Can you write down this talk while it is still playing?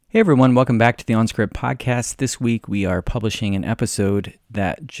Hey everyone, welcome back to the OnCrypt podcast. This week we are publishing an episode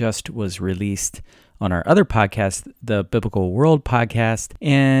that just was released on our other podcast, the Biblical World podcast,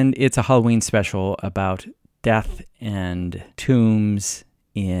 and it's a Halloween special about death and tombs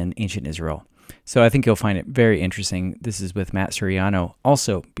in ancient Israel. So I think you'll find it very interesting. This is with Matt Suriano.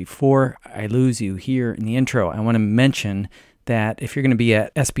 Also, before I lose you here in the intro, I want to mention that if you're going to be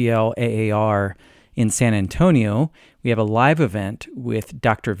at SBL AAR in San Antonio, we have a live event with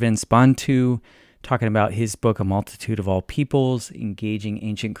Dr. Vince Bantu talking about his book, A Multitude of All Peoples, Engaging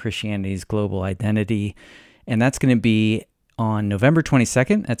Ancient Christianity's Global Identity. And that's going to be on November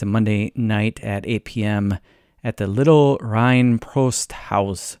 22nd. That's a Monday night at 8 p.m. at the Little Rhine Prost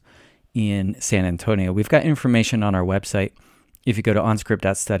House in San Antonio. We've got information on our website. If you go to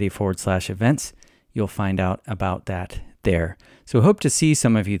onscript.study/events, you'll find out about that there. So hope to see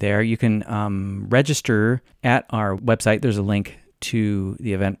some of you there. You can register at our website. There's a link to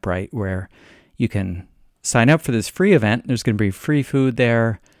the Eventbrite where you can sign up for this free event. There's going to be free food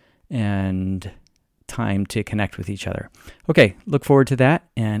there and time to connect with each other. Okay, look forward to that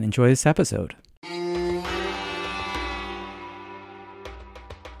and enjoy this episode.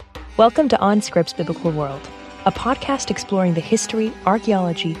 Welcome to OnCrypt's Biblical World, a podcast exploring the history,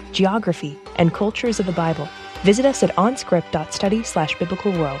 archaeology, geography, and cultures of the Bible. Visit us at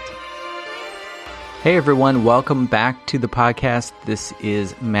onscript.study/biblicalworld. Hey everyone, welcome back to the podcast. This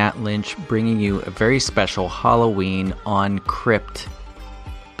is Matt Lynch bringing you a very special Halloween OnCrypt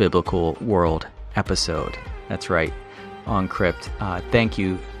Biblical World episode. That's right, OnCrypt. Thank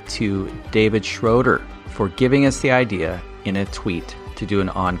you to David Schroeder for giving us the idea in a tweet to do an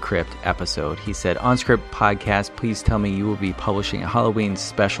OnCrypt episode. He said, OnCrypt podcast, please tell me you will be publishing a Halloween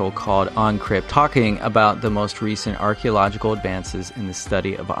special called OnCrypt, talking about the most recent archaeological advances in the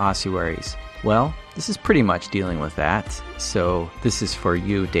study of ossuaries. Well, this is pretty much dealing with that. So this is for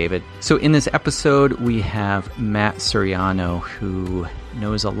you, David. So in this episode, we have Matt Suriano, who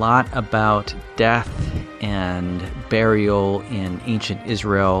knows a lot about death and burial in ancient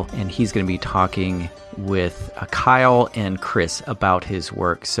Israel, and he's going to be talking with Kyle and Chris about his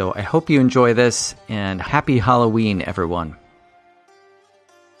work. So I hope you enjoy this, and happy Halloween, everyone.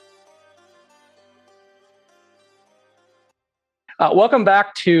 Welcome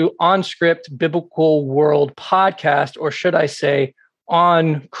back to OnCrypt Biblical World Podcast, or should I say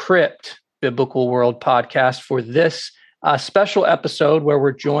OnCrypt Biblical World Podcast, for this special episode where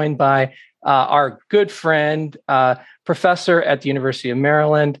we're joined by our good friend, professor at the University of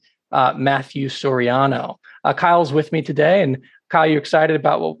Maryland, Matthew Suriano. Kyle's with me today. And Kyle, you excited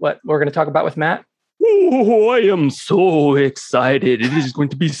about what we're going to talk about with Matt? Oh, I am so excited. It is going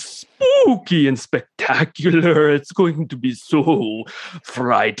to be spooky and spectacular. It's going to be so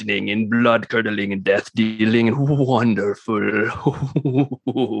frightening and blood-curdling and death-dealing and wonderful.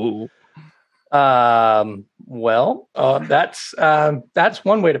 That's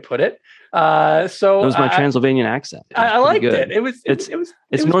one way to put it. So that was my Transylvanian accent. I liked it.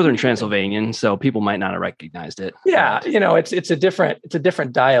 It's Northern Transylvanian, so people might not have recognized it. Yeah, it's a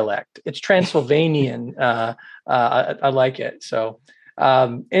different dialect. It's Transylvanian. I like it. So,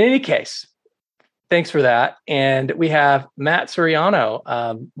 in any case, thanks for that. And we have Matt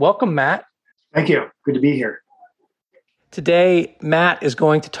Suriano. Welcome, Matt. Thank you. Good to be here. Today, Matt is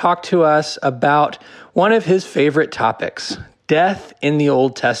going to talk to us about one of his favorite topics, death in the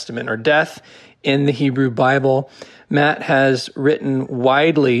Old Testament, or death in the Hebrew Bible. Matt has written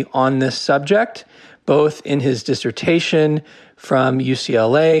widely on this subject, both in his dissertation from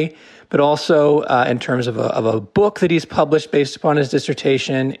UCLA, but also in terms of a book that he's published based upon his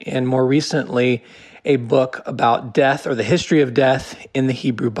dissertation, and more recently, a book about death, or the history of death in the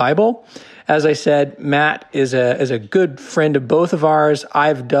Hebrew Bible. As I said, Matt is a good friend of both of ours.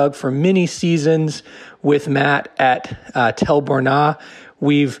 I've dug for many seasons with Matt at Tel Borna.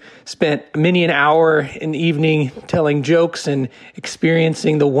 We've spent many an hour in the evening telling jokes and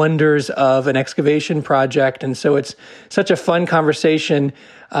experiencing the wonders of an excavation project. And so it's such a fun conversation,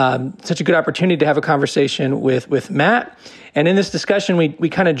 such a good opportunity to have a conversation with Matt. And in this discussion, we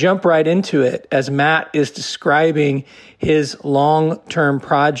kind of jump right into it as Matt is describing his long-term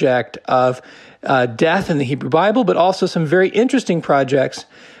project of death in the Hebrew Bible, but also some very interesting projects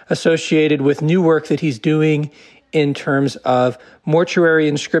associated with new work that he's doing in terms of mortuary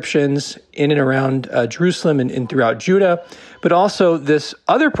inscriptions in and around Jerusalem and throughout Judah, but also this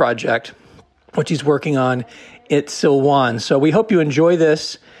other project, which he's working on at Silwan. So we hope you enjoy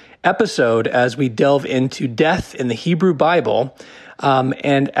this episode as we delve into death in the Hebrew Bible.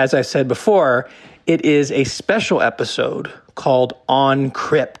 And as I said before, it is a special episode called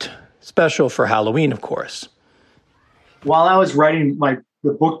OnCrypt, special for Halloween, of course. While I was writing my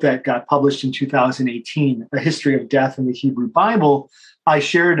the book that got published in 2018, A History of Death in the Hebrew Bible, I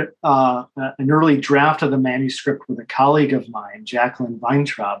shared an early draft of the manuscript with a colleague of mine, Jacqueline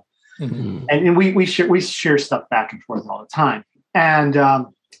Weintraub. Mm-hmm. And we share stuff back and forth all the time. And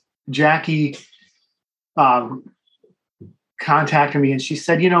Jackie contacted me and she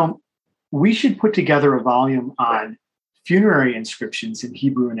said, we should put together a volume on funerary inscriptions in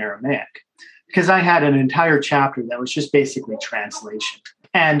Hebrew and Aramaic, because I had an entire chapter that was just basically translation.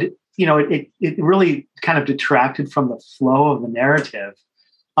 And, it really kind of detracted from the flow of the narrative.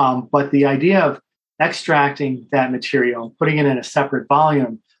 But the idea of extracting that material and putting it in a separate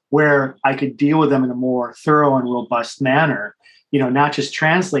volume where I could deal with them in a more thorough and robust manner, not just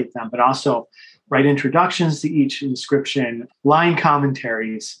translate them, but also write introductions to each inscription, line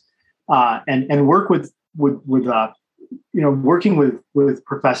commentaries, and work working with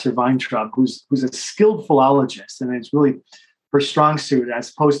Professor Weintraub, who's a skilled philologist, and it's really her strong suit. As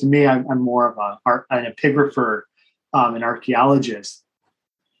opposed to me, I'm more of an epigrapher, an archaeologist.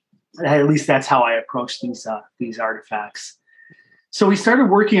 At least that's how I approach these artifacts. So we started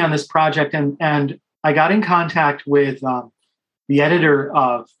working on this project, and I got in contact with the editor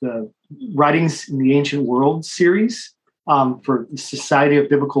of the Writings in the Ancient World series for the Society of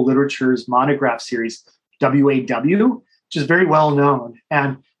Biblical Literature's monograph series, WAW, which is very well known.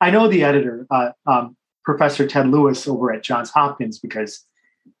 And I know the editor, Professor Ted Lewis over at Johns Hopkins, because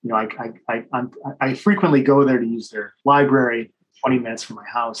I frequently go there to use their library 20 minutes from my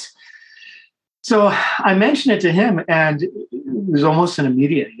house. So I mentioned it to him, and it was almost an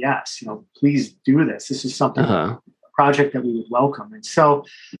immediate yes. Please do this. This is something, a project that we would welcome. And so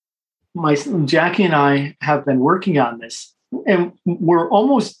Jackie and I have been working on this, and we're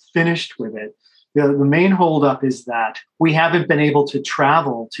almost finished with it. The main holdup is that we haven't been able to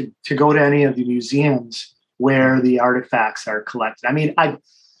travel to go to any of the museums where the artifacts are collected. I mean,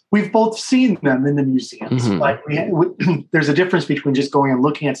 we've both seen them in the museums, but there's a difference between just going and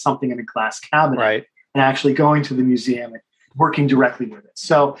looking at something in a glass cabinet and actually going to the museum and working directly with it.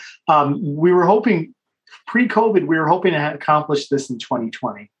 So we were hoping, pre-COVID, to accomplish this in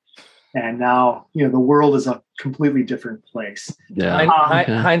 2020. And now, the world is a completely different place. Yeah.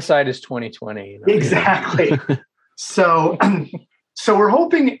 Hindsight is 2020. Exactly. So we're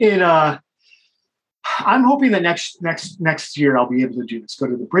hoping I'm hoping that next year I'll be able to do this. Go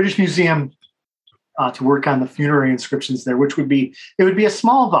to the British Museum to work on the funerary inscriptions there, which would be a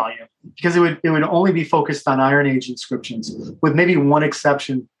small volume, because it would only be focused on Iron Age inscriptions, with maybe one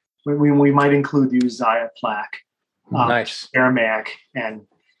exception. We might include the Uzziah plaque, Aramaic, and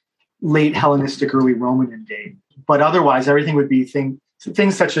late Hellenistic, early Roman in date. But otherwise, everything would be things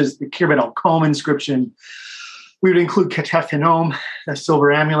such as the Kirbet al-Qom inscription. We would include Ketef Hinnom,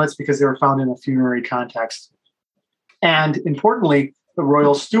 silver amulets, because they were found in a funerary context. And importantly, the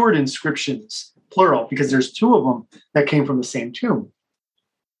royal steward inscriptions, plural, because there's two of them that came from the same tomb.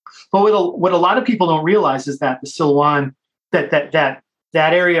 But what a lot of people don't realize is that the Silwan, that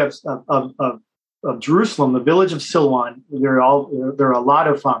area of Jerusalem, the village of Silwan, there are a lot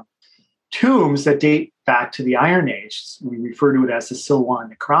of tombs that date back to the Iron Age. We refer to it as the Silwan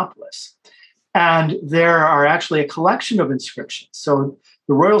necropolis. And there are actually a collection of inscriptions. So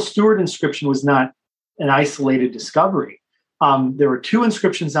the royal steward inscription was not an isolated discovery. There were two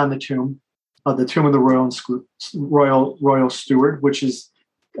inscriptions on the tomb of the royal steward, which has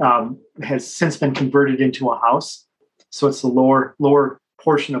since been converted into a house. So it's the lower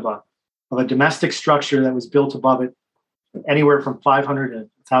portion of a domestic structure that was built above it, anywhere from 500 to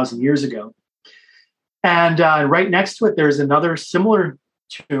 1,000 years ago. And right next to it, there's another similar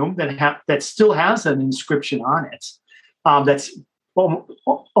tomb that still has an inscription on it that's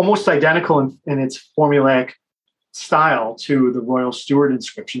almost identical in its formulaic style to the royal steward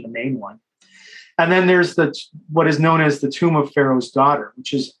inscription, the main one. And then there's what is known as the tomb of Pharaoh's daughter,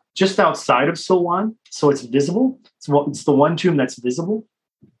 which is just outside of Silwan, so it's visible. It's the one tomb that's visible,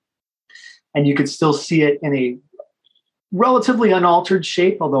 and you could still see it in a relatively unaltered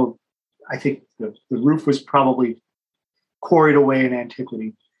shape, although I think the roof was probably quarried away in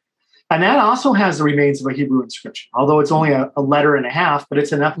antiquity. And that also has the remains of a Hebrew inscription, although it's only a letter and a half, but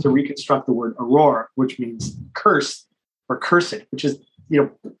it's enough to reconstruct the word aror, which means curse or cursed, which is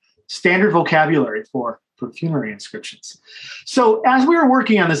standard vocabulary for funerary inscriptions. So as we were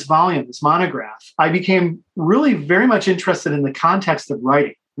working on this volume, this monograph, I became really very much interested in the context of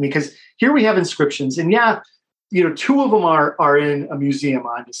writing, because here we have inscriptions, and two of them are in a museum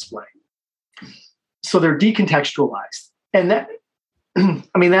on display. So they're decontextualized. And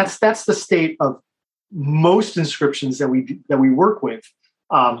that's the state of most inscriptions that we work with,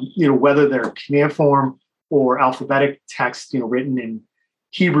 whether they're cuneiform or alphabetic text, written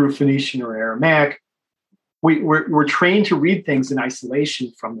Hebrew, Phoenician, or Aramaic, we're trained to read things in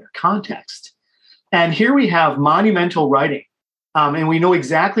isolation from their context. And here we have monumental writing, and we know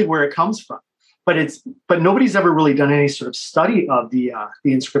exactly where it comes from. But nobody's ever really done any sort of study of the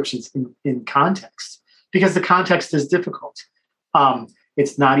inscriptions in context, because the context is difficult.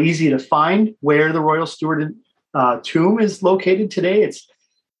 It's not easy to find where the royal steward tomb is located today.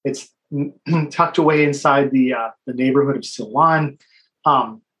 It's tucked away inside the neighborhood of Silwan.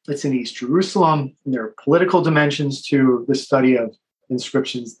 It's in East Jerusalem. And there are political dimensions to the study of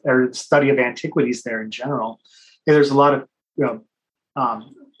inscriptions or study of antiquities there in general. And there's a lot of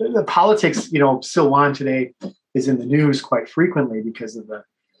the politics. Silwan today is in the news quite frequently because of the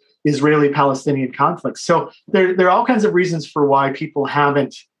Israeli-Palestinian conflict. So there are all kinds of reasons for why people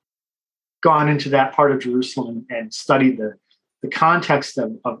haven't gone into that part of Jerusalem and studied the context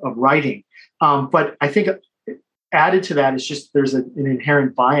of writing. But I think added to that is just there's an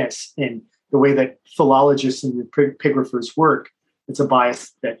inherent bias in the way that philologists and epigraphers work. It's a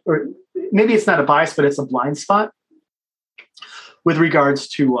bias or maybe it's not a bias, but it's a blind spot with regards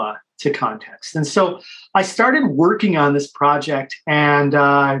to context. And so I started working on this project, and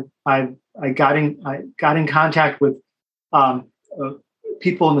I got in contact with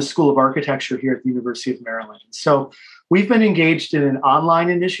people in the School of Architecture here at the University of Maryland. So we've been engaged in an online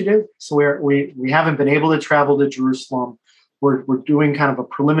initiative. So we haven't been able to travel to Jerusalem. We're doing kind of a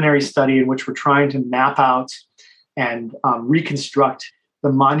preliminary study in which we're trying to map out and reconstruct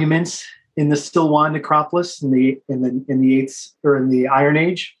the monuments in the Silwan necropolis in the 8th or in the Iron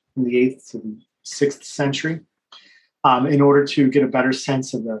Age, in the 8th to the 6th century, in order to get a better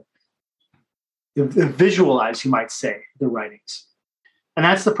sense of the visualize, you might say, the writings. And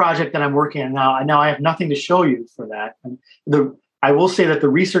that's the project that I'm working on now. Now I have nothing to show you for that. I will say that the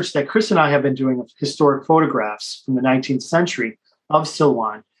research that Chris and I have been doing of historic photographs from the 19th century of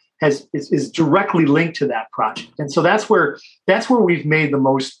Silwan is directly linked to that project. And so that's where we've made the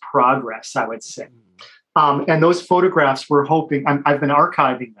most progress, I would say. And those photographs, we're hoping, I've been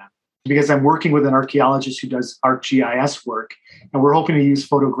archiving them because I'm working with an archaeologist who does ArcGIS work. And we're hoping to use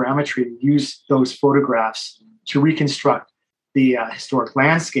photogrammetry to use those photographs to reconstruct the historic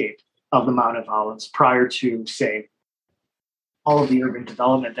landscape of the Mount of Olives prior to, say, all of the urban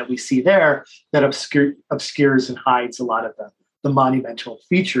development that we see there that obscures and hides a lot of the monumental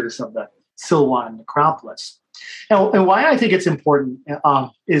features of the Silwan necropolis. And why I think it's important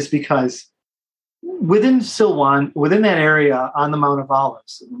is because within Silwan, within that area on the Mount of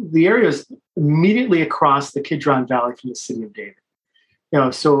Olives, the area is immediately across the Kidron Valley from the city of David.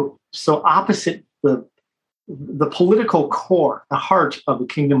 So opposite the political core, the heart of the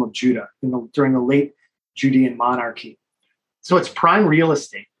kingdom of Judah during the late Judean monarchy. So it's prime real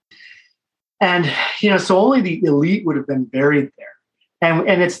estate. And, so only the elite would have been buried there.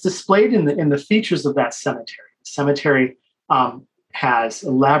 And it's displayed in the features of that cemetery. The cemetery has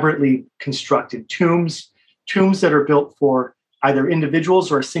elaborately constructed tombs that are built for either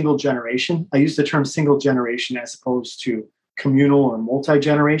individuals or a single generation. I use the term single generation as opposed to communal or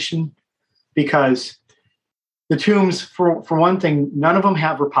multi-generation, because the tombs, for one thing, none of them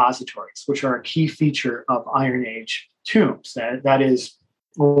have repositories, which are a key feature of Iron Age tombs. That is,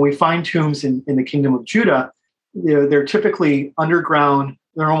 when we find tombs in the kingdom of Judah, they're typically underground.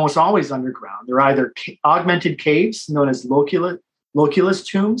 They're almost always underground. They're either augmented caves known as loculus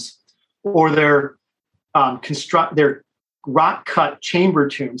tombs, or they're rock-cut chamber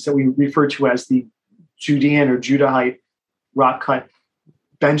tombs that we refer to as the Judean or Judahite rock-cut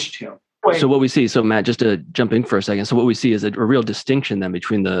bench tomb. So what we see, so Matt, just to jump in for a second, so what we see is a real distinction then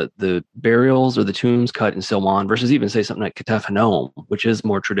between the burials or the tombs cut in Silwan versus even say something like Ketef Hanom, which is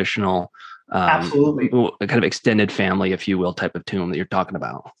more traditional, absolutely, kind of extended family, if you will, type of tomb that you're talking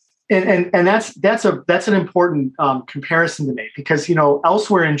about. And that's an important comparison to make, because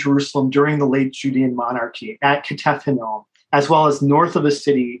elsewhere in Jerusalem during the late Judean monarchy at Ketef Hanom, as well as north of the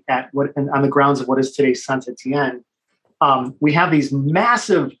city on the grounds of what is today Saint Etienne, we have these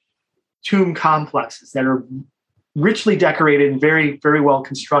massive tomb complexes that are richly decorated and very, very well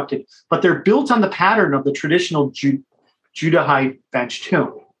constructed, but they're built on the pattern of the traditional Judahite bench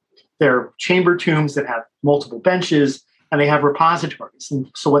tomb. They're chamber tombs that have multiple benches, and they have repositories. And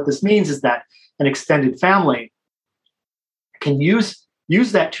so what this means is that an extended family can use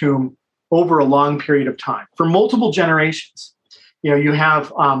that tomb over a long period of time for multiple generations. You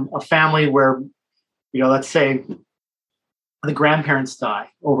have a family where, let's say, the grandparents die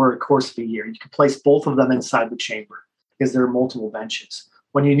over a course of a year. You can place both of them inside the chamber because there are multiple benches.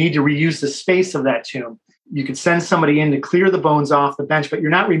 When you need to reuse the space of that tomb, you could send somebody in to clear the bones off the bench, but you're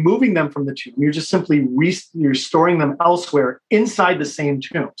not removing them from the tomb. You're just simply you're storing them elsewhere inside the same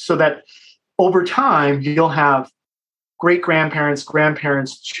tomb, so that over time you'll have great-grandparents,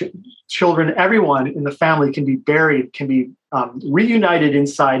 grandparents, children, everyone in the family can be buried, can be reunited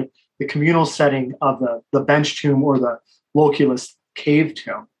inside the communal setting of the bench tomb or the loculus cave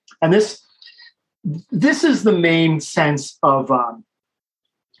tomb. And this is the main sense of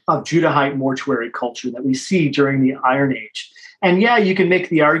Judahite mortuary culture that we see during the Iron Age. And yeah, you can make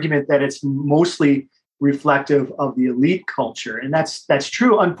the argument that it's mostly reflective of the elite culture, and that's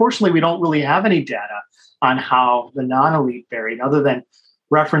true. Unfortunately, we don't really have any data on how the non-elite buried, other than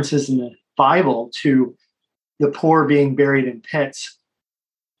references in the Bible to the poor being buried in pits.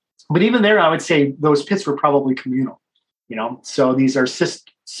 But even there, I would say those pits were probably communal. So these are cis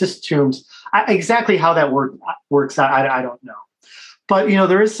tombs. Exactly how that works, I don't know. But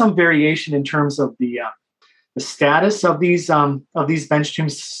there is some variation in terms of the status of these bench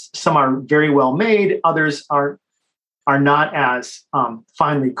tombs. Some are very well made, others are not as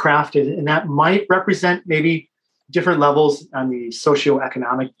finely crafted, and that might represent maybe different levels on the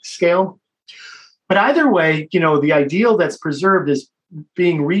socioeconomic scale. But either way, the ideal that's preserved is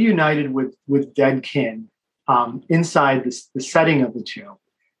being reunited with dead kin inside the setting of the tomb,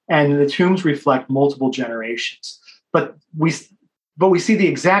 and the tombs reflect multiple generations. But we see the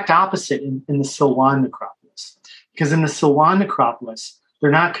exact opposite in the Silwan necropolis, because in the Silwan necropolis,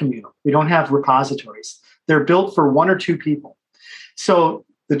 they're not communal. We don't have repositories. They're built for one or two people. So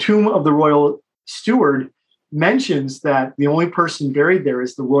the tomb of the royal steward mentions that the only person buried there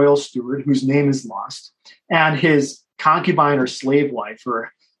is the royal steward, whose name is lost, and his concubine or slave wife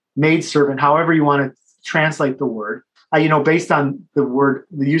or maidservant, however you want to translate the word, based on the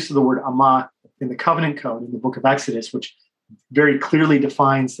use of the word Amah in the covenant code in the book of Exodus, which very clearly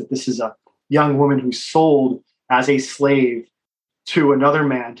defines that this is a young woman who's sold as a slave to another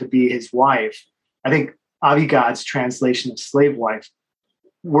man to be his wife. I think Avigad's translation of slave wife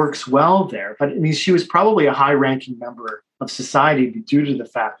works well there. But she was probably a high-ranking member of society due to the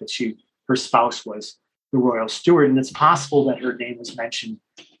fact that her spouse was the royal steward. And it's possible that her name was mentioned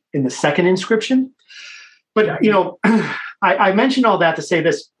in the second inscription. But, I mentioned all that to say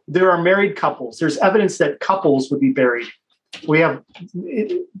this. There are married couples. There's evidence that couples would be buried.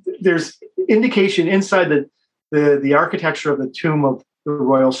 There's indication inside the architecture of the tomb of the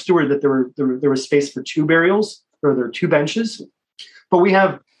royal steward that there was space for two burials, or there are two benches. But we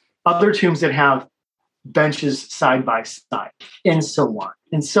have other tombs that have benches side by side and so on.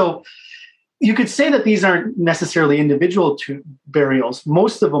 And so you could say that these aren't necessarily individual burials.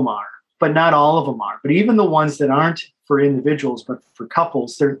 Most of them are, but not all of them are. But even the ones that aren't for individuals, but for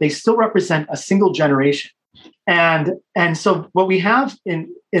couples, they still represent a single generation. And so what we have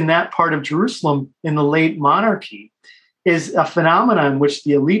in that part of Jerusalem in the late monarchy is a phenomenon in which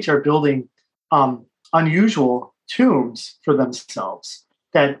the elite are building unusual tombs for themselves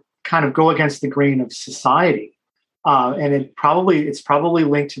that kind of go against the grain of society. And it's probably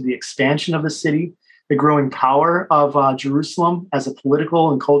linked to the expansion of the city, the growing power of Jerusalem as a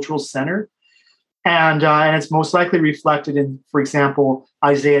political and cultural center. And it's most likely reflected in, for example,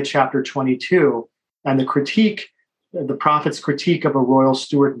 Isaiah chapter 22 and the prophet's critique of a royal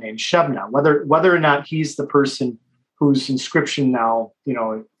steward named Shebna, whether or not he's the person whose inscription now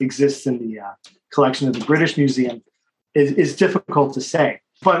exists in the collection of the British Museum is difficult to say.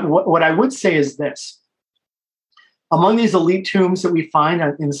 But what I would say is this. Among these elite tombs that we find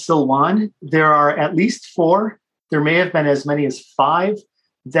in Silwan, there are at least 4. There may have been as many as 5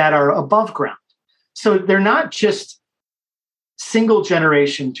 that are above ground. So they're not just single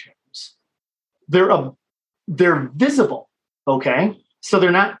generation tombs. They're visible, okay? So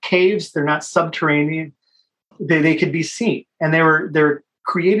they're not caves, they're not subterranean. They could be seen. And they're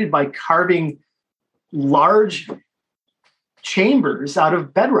created by carving large chambers out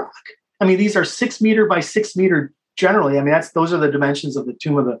of bedrock. I mean, these are 6 meter by 6 meter generally. I mean, those are the dimensions of the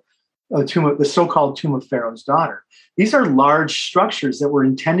tomb of the so-called tomb of Pharaoh's daughter. These are large structures that were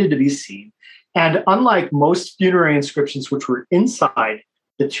intended to be seen. And unlike most funerary inscriptions, which were inside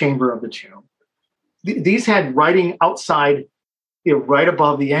the chamber of the tomb, these had writing outside, right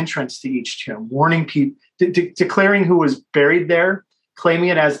above the entrance to each tomb, warning people, declaring who was buried there, claiming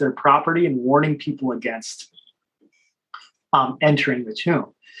it as their property, and warning people against entering the tomb.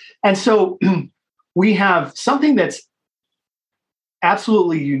 And so we have something that's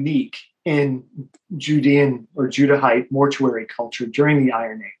absolutely unique in Judean or Judahite mortuary culture during the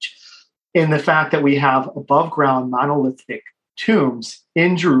Iron Age, in the fact that we have above ground monolithic tombs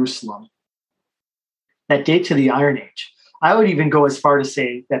in Jerusalem that date to the Iron Age. I would even go as far to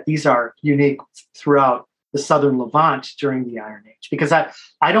say that these are unique throughout the southern Levant during the Iron Age, because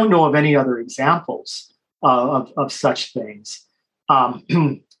I don't know of any other examples of such things,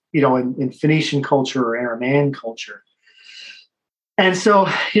 in Phoenician culture or Aramaean culture. And so,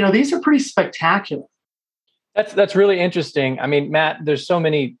 these are pretty spectacular. That's really interesting. I mean, Matt, there's so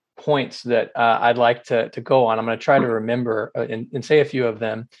many points that I'd like to go on. I'm going to try to remember and say a few of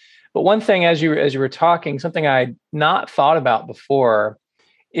them. But one thing, as you were talking, something I'd not thought about before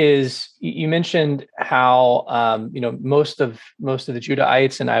is you mentioned how most of the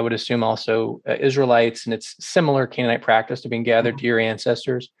Judahites, and I would assume also Israelites, and it's similar Canaanite practice to being gathered to your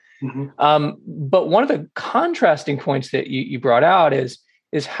ancestors. Mm-hmm. But one of the contrasting points that you brought out is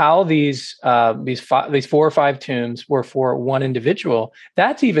how these 4 or 5 tombs were for one individual.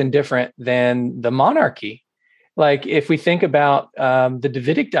 That's even different than the monarchy. Like if we think about the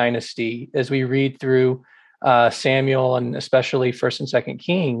Davidic dynasty, as we read through Samuel and especially 1st and 2nd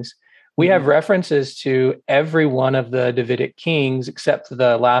Kings, we have references to every one of the Davidic kings except for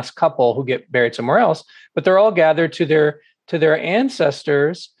the last couple who get buried somewhere else, but they're all gathered to their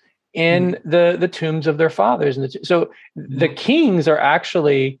ancestors in the tombs of their fathers. And so the kings are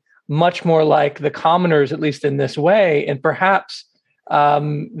actually much more like the commoners, at least in this way, and perhaps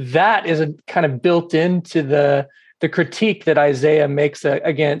that is a kind of built into the critique that Isaiah makes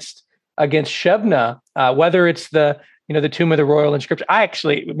against Shebna, whether it's the tomb of the royal inscription.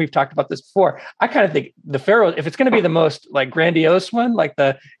 We've talked about this before. I kind of think the Pharaoh, if it's going to be the most like grandiose one, like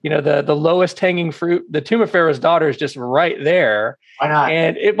the lowest hanging fruit, the tomb of Pharaoh's daughter is just right there. Why not?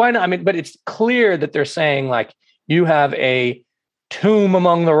 And why not? I mean, but it's clear that they're saying like, you have a tomb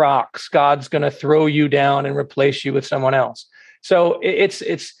among the rocks. God's going to throw you down and replace you with someone else. So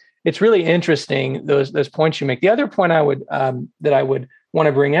it's really interesting, those points you make. The other point I would want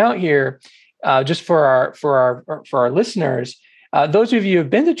to bring out here, just for our listeners, those of you who have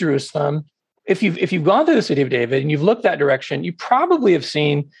been to Jerusalem, if you've gone to the city of David and you've looked that direction, you probably have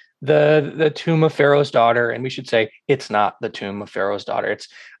seen the tomb of Pharaoh's daughter. And we should say it's not the tomb of Pharaoh's daughter.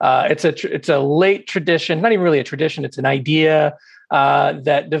 It's a late tradition, not even really a tradition. It's an idea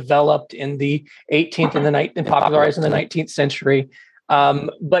that developed in the 18th and popularized in the 19th century.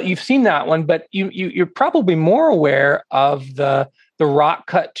 But you've seen that one, but you're probably more aware of the rock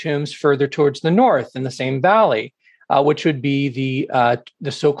cut tombs further towards the north in the same valley, which would be the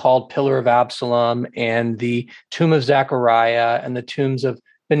so-called Pillar of Absalom and the tomb of Zechariah and the tombs of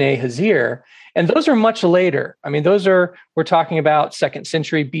Bnei Hazir. And those are much later. I mean, we're talking about 2nd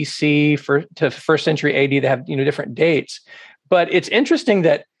century BC to 1st century AD. They have different dates. But it's interesting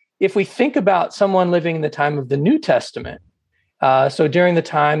that if we think about someone living in the time of the New Testament, so during the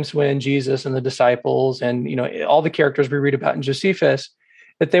times when Jesus and the disciples and all the characters we read about in Josephus,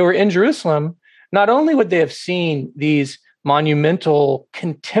 that they were in Jerusalem, not only would they have seen these monumental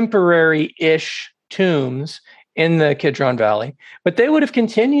contemporary-ish tombs in the Kidron Valley, but they would have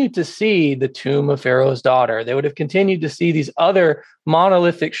continued to see the tomb of Pharaoh's daughter. They would have continued to see these other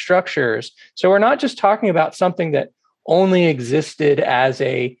monolithic structures. So we're not just talking about something that only existed as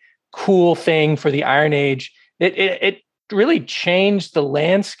a cool thing for the Iron Age. It really changed the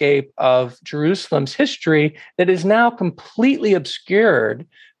landscape of Jerusalem's history that is now completely obscured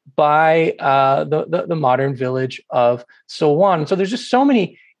by the modern village of Silwan. So there's just so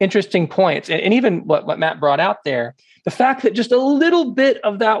many interesting points. And even what Matt brought out there, the fact that just a little bit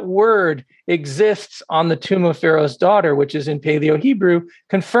of that word exists on the tomb of Pharaoh's daughter, which is in Paleo-Hebrew,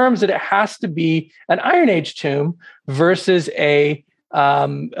 confirms that it has to be an Iron Age tomb versus a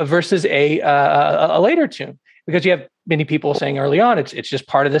later tomb. Because you have many people saying early on, it's just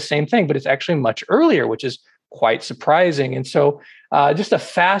part of the same thing, but it's actually much earlier, which is quite surprising. And so just a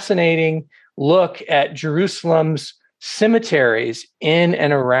fascinating look at Jerusalem's cemeteries in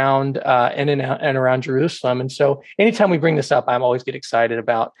and around Jerusalem. And so anytime we bring this up, I'm always get excited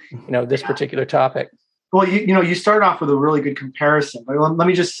about, this particular topic. Well, you started off with a really good comparison, but let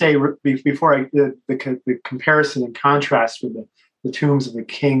me just say before the comparison and contrast with the tombs of the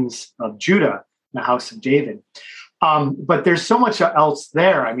kings of Judah, the house of David. But there's so much else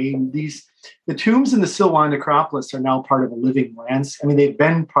there. I mean, the tombs in the Silwan necropolis are now part of a living landscape. I mean, they've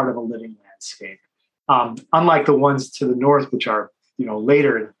been part of a living landscape, unlike the ones to the north, which are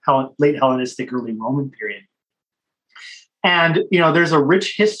later, late Hellenistic, early Roman period. And there's a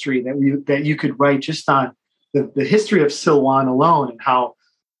rich history that you could write just on the history of Silwan alone, and how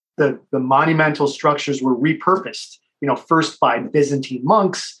the monumental structures were repurposed. First by Byzantine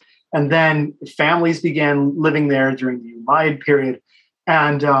monks. And then families began living there during the Umayyad period.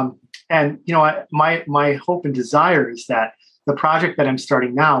 And my hope and desire is that the project that I'm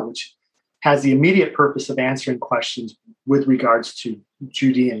starting now, which has the immediate purpose of answering questions with regards to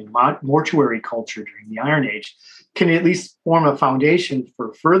Judean mortuary culture during the Iron Age, can at least form a foundation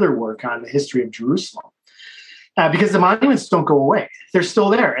for further work on the history of Jerusalem. Because the monuments don't go away; they're still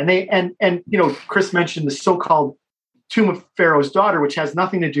there, and Chris mentioned the so-called tomb of Pharaoh's daughter, which has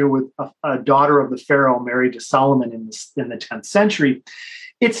nothing to do with a daughter of the Pharaoh married to Solomon in the 10th century.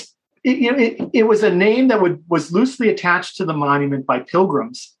 It was a name that was loosely attached to the monument by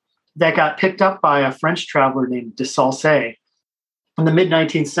pilgrims that got picked up by a French traveler named de Saulce in the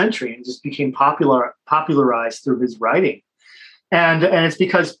mid-19th century and just became popularized through his writing. And it's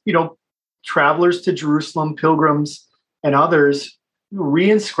because, travelers to Jerusalem, pilgrims, and others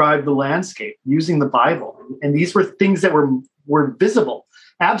reinscribed the landscape using the Bible. And these were things that were visible.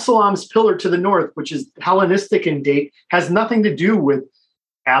 Absalom's pillar to the north, which is Hellenistic in date, has nothing to do with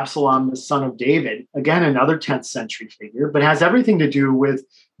Absalom, the son of David, again, another 10th century figure, but has everything to do with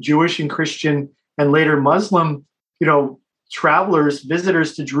Jewish and Christian and later Muslim, travelers,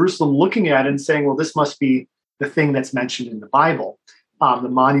 visitors to Jerusalem looking at it and saying, well, this must be the thing that's mentioned in the Bible, the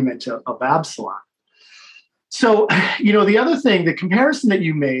monument of Absalom. So, the other thing, the comparison that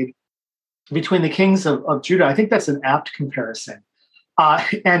you made between the kings of Judah, I think that's an apt comparison.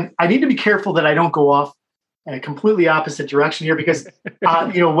 And I need to be careful that I don't go off in a completely opposite direction here because,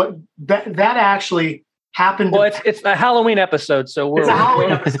 what that actually happened. Well, it's a Halloween episode, so we're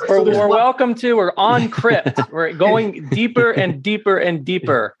welcome to. We're on Crypt. We're going deeper and deeper and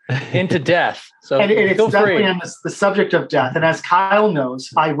deeper into death. So and it's definitely on the subject of death. And as Kyle knows,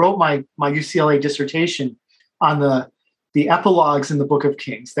 I wrote my UCLA dissertation on the epilogues in the Book of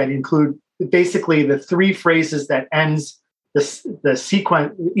Kings that include basically the three phrases that ends the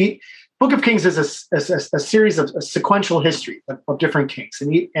sequence. Book of Kings is a series of a sequential history of different kings,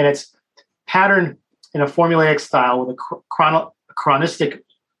 and it's patterned in a formulaic style with a chronistic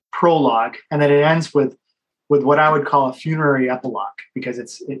prologue, and then it ends with what I would call a funerary epilogue, because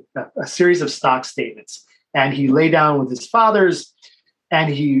it's a series of stock statements. And he lay down with his fathers,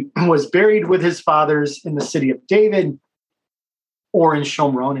 and he was buried with his fathers in the city of David, or in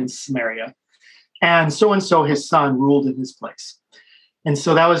Shomron in Samaria. And so his son ruled in his place. And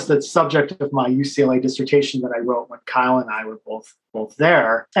so that was the subject of my UCLA dissertation that I wrote when Kyle and I were both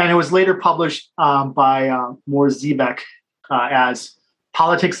there. And it was later published by Moore Ziebeck as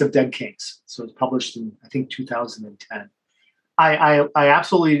Politics of Dead Kings. So it was published in, I think, 2010. I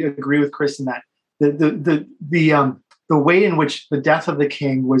absolutely agree with Chris in that the way in which the death of the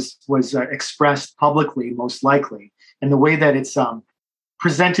king was expressed publicly, most likely, and the way that it's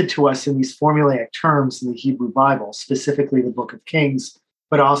presented to us in these formulaic terms in the Hebrew Bible, specifically the Book of Kings,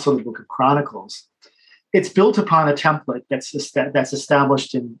 but also the Book of Chronicles. It's built upon a template that's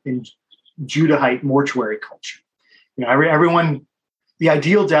established in Judahite mortuary culture. Everyone, the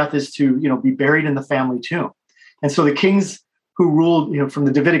ideal death is to be buried in the family tomb, and so the kings who ruled, from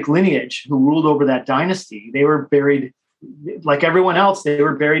the Davidic lineage, who ruled over that dynasty, they were buried like everyone else. They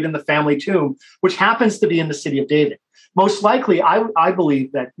were buried in the family tomb, which happens to be in the city of David. Most likely, I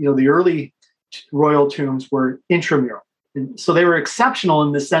believe that the early royal tombs were intramural, and so they were exceptional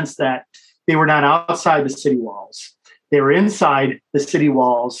in the sense that they were not outside the city walls; they were inside the city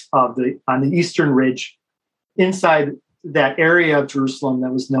walls on the eastern ridge, inside that area of Jerusalem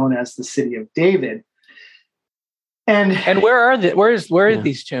that was known as the city of David. And where are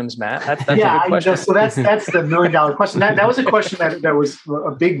these tombs, Matt? That's a good question. So that's the $1 million question. That was a question that was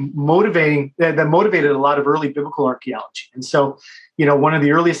a big motivating that motivated a lot of early biblical archaeology. And so, one of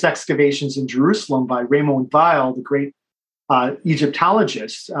the earliest excavations in Jerusalem by Raymond Weil, the great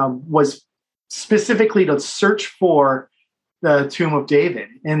Egyptologist, was specifically to search for the tomb of David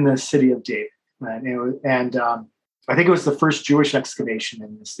in the city of David. And I think it was the first Jewish excavation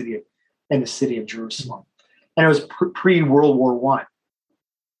in the city of Jerusalem. And it was pre-World War I.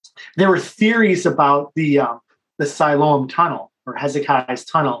 There were theories about the Siloam tunnel or Hezekiah's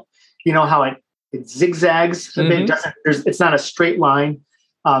tunnel. You know how it zigzags a bit. It's not a straight line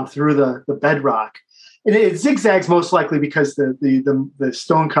through the bedrock. And it zigzags most likely because the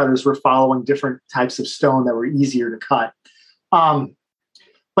stone cutters were following different types of stone that were easier to cut.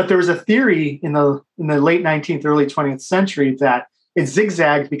 But there was a theory in the late 19th, early 20th century that it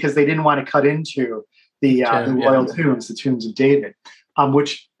zigzagged because they didn't want to cut into the royal tombs, the tombs of David,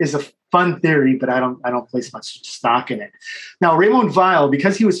 which is a fun theory, but I don't place much stock in it. Now, Raymond Weil,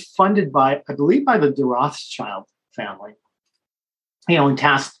 because he was funded by, I believe, by the Rothschild family, and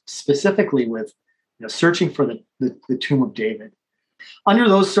tasked specifically with searching for the tomb of David. Under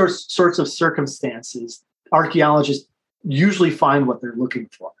those sorts of circumstances, archaeologists usually find what they're looking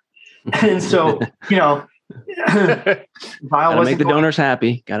for. And so, Gotta make the donors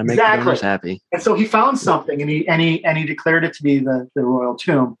happy. Gotta make the donors happy. And so he found something, and he declared it to be the royal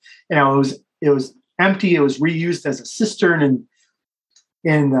tomb. You know, it was empty. It was reused as a cistern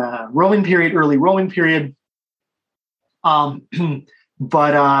in the Roman period, early Roman period. But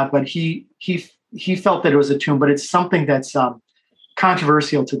he felt that it was a tomb, but it's something that's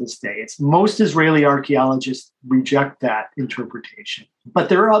controversial to this day. It's most Israeli archaeologists reject that interpretation, but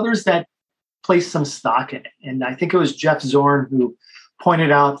there are others that place some stock in it. And I think it was Jeff Zorn who pointed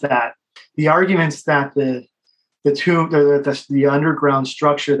out that the arguments that the tomb, the underground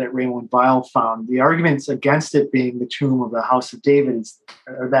structure that Raymond Weil found, the arguments against it being the tomb of the House of David,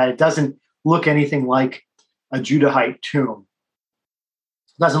 are that it doesn't look anything like a Judahite tomb.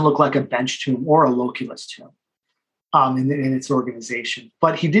 It doesn't look like a bench tomb or a loculus tomb in its organization.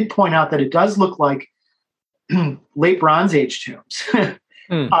 But he did point out that it does look like late Bronze Age tombs.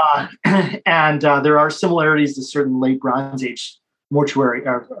 And there are similarities to certain late Bronze Age mortuary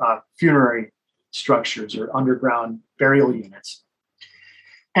or funerary structures or underground burial units.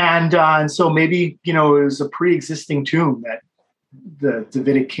 And so maybe, it was a pre-existing tomb that the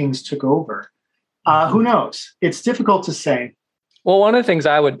Davidic kings took over. Who knows? It's difficult to say. Well, one of the things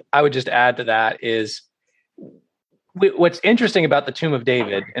I would just add to that is what's interesting about the Tomb of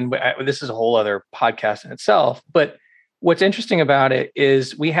David, and this is a whole other podcast in itself, but what's interesting about it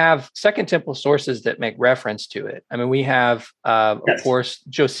is we have Second Temple sources that make reference to it. I mean, we have, of course,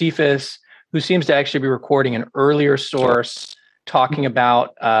 Josephus, who seems to actually be recording an earlier source talking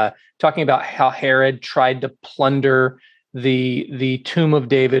about how Herod tried to plunder the Tomb of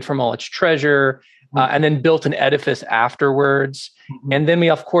David from all its treasure, and then built an edifice afterwards. And then we,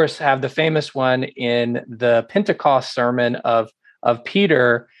 of course, have the famous one in the Pentecost sermon of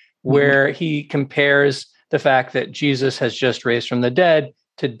Peter, where he compares the fact that Jesus has just raised from the dead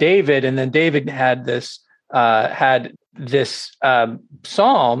to David, and then David had this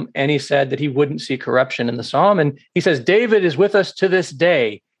psalm, and he said that he wouldn't see corruption in the psalm. And he says, David is with us to this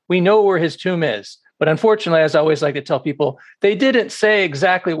day. We know where his tomb is. But unfortunately, as I always like to tell people, they didn't say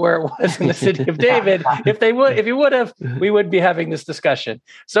exactly where it was in the city of David. If he would have, we would be having this discussion.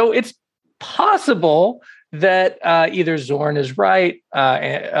 So it's possible that either Zorn is right,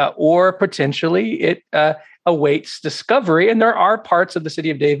 or potentially it awaits discovery. And there are parts of the city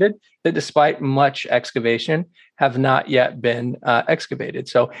of David that, despite much excavation, have not yet been excavated.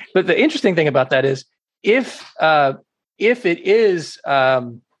 So, but the interesting thing about that is, if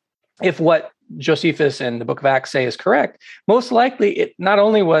what Josephus and the Book of Acts say is correct, most likely it not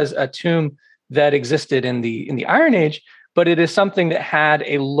only was a tomb that existed in the Iron Age, but it is something that had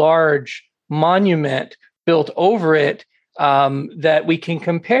a large monument built over it that we can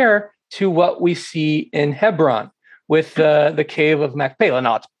compare to what we see in Hebron with the cave of Machpelah.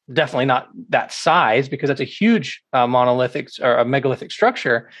 Now, it's definitely not that size because that's a huge monolithic or a megalithic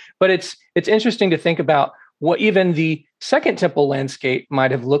structure, but it's interesting to think about what even the Second Temple landscape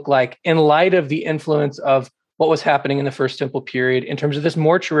might have looked like in light of the influence of what was happening in the First Temple period in terms of this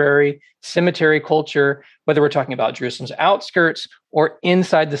mortuary cemetery culture, whether we're talking about Jerusalem's outskirts or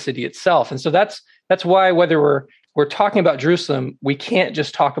inside the city itself. And so that's why, whether we're talking about Jerusalem, we can't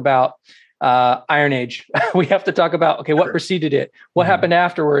just talk about Iron Age. We have to talk about, okay, what preceded it, what happened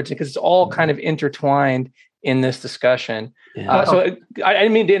afterwards, because it's all kind of intertwined in this discussion. So I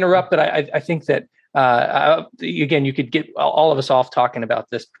didn't mean to interrupt, but I think that again, you could get all of us off talking about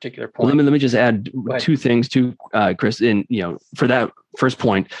this particular point. Well, let me just add two things to Chris. In for that first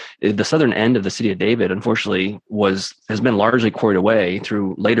point, the southern end of the city of David, unfortunately, has been largely quarried away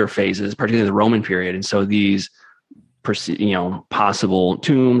through later phases, particularly the Roman period, and so these possible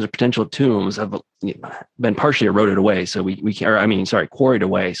tombs or potential tombs have been partially eroded away. So quarried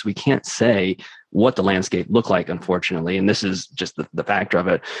away. So we can't say what the landscape looked like, unfortunately. And this is just the factor of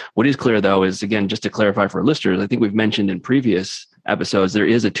it. What is clear, though, is, again, just to clarify for listeners, I think we've mentioned in previous episodes, there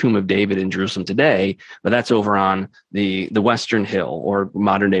is a tomb of David in Jerusalem today, but that's over on the Western Hill or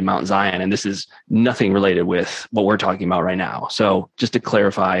modern day Mount Zion. And this is nothing related with what we're talking about right now. So just to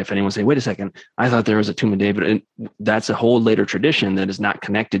clarify, if anyone's saying, wait a second, I thought there was a tomb of David, and that's a whole later tradition that is not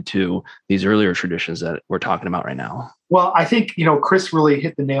connected to these earlier traditions that we're talking about right now. Well, I think, Chris really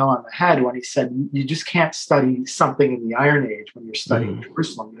hit the nail on the head when he said you just can't study something in the Iron Age when you're studying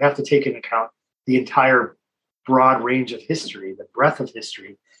Jerusalem. You have to take into account the entire broad range of history, the breadth of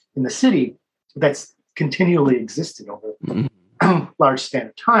history in the city that's continually existed over a large span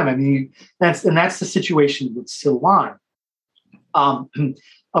of time. I mean, that's the situation with Silwan.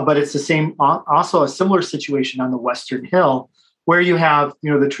 But it's the same, also a similar situation on the Western Hill, where you have,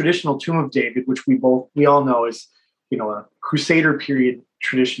 the traditional Tomb of David, which we all know is, a Crusader period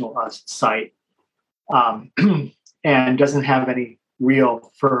traditional site. and doesn't have any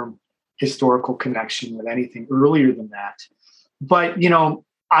real firm historical connection with anything earlier than that. But,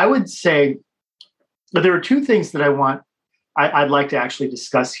 I would say that there are two things that I'd like to actually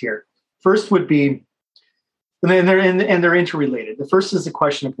discuss here. First would be, and they're interrelated. The first is the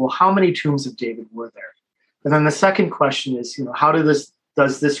question of, well, how many tombs of David were there? And then the second question is, how does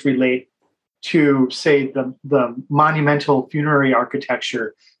this relate to, say, the monumental funerary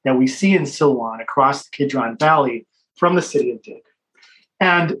architecture that we see in Silwan across the Kidron Valley from the city of David?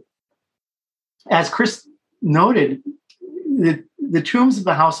 And as Chris noted, the tombs of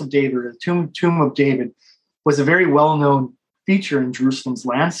the house of David, or the tomb of David, was a very well-known feature in Jerusalem's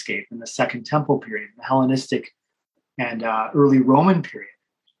landscape in the Second Temple period, the Hellenistic and early Roman period.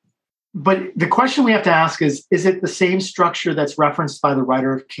 But the question we have to ask is it the same structure that's referenced by the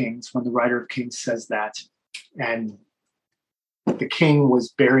writer of Kings when the writer of Kings says that, and the king was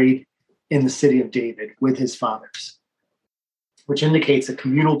buried in the city of David with his fathers, which indicates a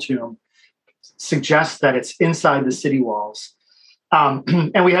communal tomb, suggests that it's inside the city walls.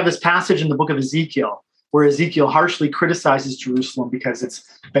 And we have this passage in the book of Ezekiel where Ezekiel harshly criticizes Jerusalem because it's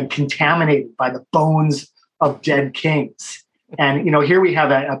been contaminated by the bones of dead kings. And, here we have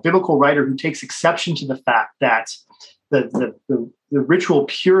a biblical writer who takes exception to the fact that the ritual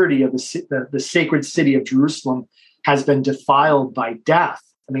purity of the sacred city of Jerusalem has been defiled by death.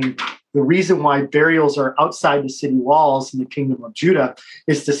 I mean, the reason why burials are outside the city walls in the kingdom of Judah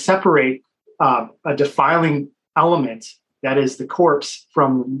is to separate a defiling element, that is the corpse,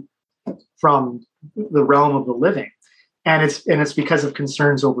 from the realm of the living. And it's because of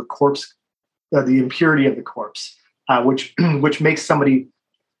concerns over the impurity of the corpse. Which makes somebody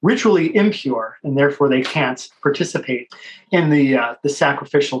ritually impure, and therefore they can't participate in the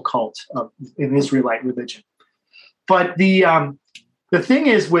sacrificial cult in Israelite religion. But the thing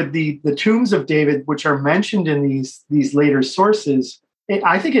is, with the tombs of David, which are mentioned in these later sources,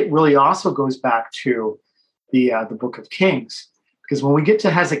 I think it really also goes back to the Book of Kings, because when we get to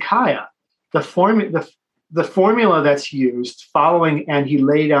Hezekiah, the formula that's used following "and he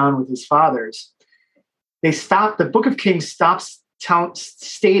lay down with his fathers." The Book of Kings stops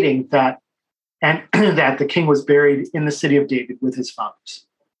stating that that the king was buried in the city of David with his fathers.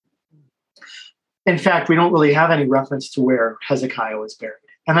 In fact, we don't really have any reference to where Hezekiah was buried.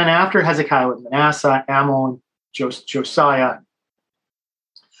 And then after Hezekiah, with Manasseh, Ammon, Josiah,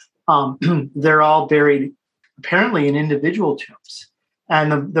 they're all buried apparently in individual tombs.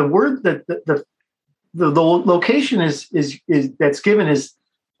 And the word that the location is that's given is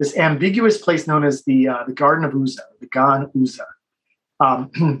this ambiguous place known as the Garden of Uzzah, the Gan Uzzah.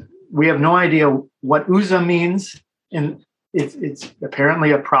 We have no idea what Uzzah means, and it's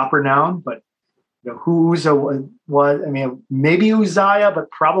apparently a proper noun, but who Uzzah was, maybe Uzziah,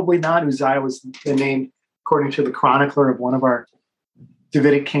 but probably not. Uzziah was the name, according to the chronicler, of one of our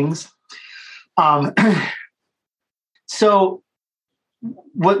Davidic kings. So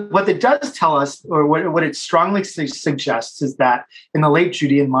what it does tell us, or what it strongly suggests, is that in the late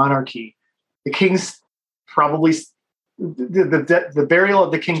Judean monarchy, the kings probably, the burial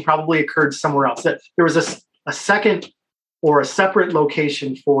of the king probably occurred somewhere else. There was a second or a separate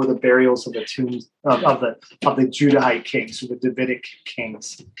location for the burials of the tombs of the Judahite kings, or the Davidic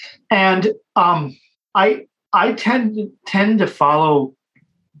kings. And I tend to follow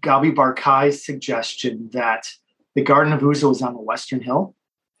Gabi Barkai's suggestion that the Garden of Uzzah was on the Western Hill.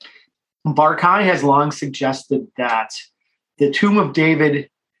 Barkai has long suggested that the tomb of David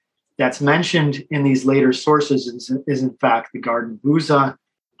that's mentioned in these later sources is in fact the Garden of Uzzah.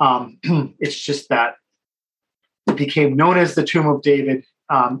 It's just that it became known as the tomb of David.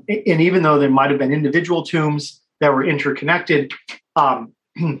 And even though there might have been individual tombs that were interconnected,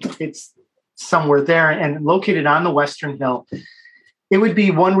 it's somewhere there and located on the Western Hill. It would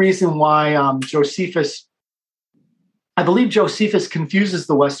be one reason why I believe Josephus confuses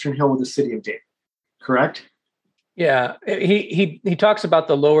the Western Hill with the city of David, correct? Yeah, he talks about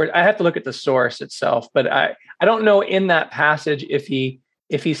the lower. I have to look at the source itself, but I don't know in that passage if he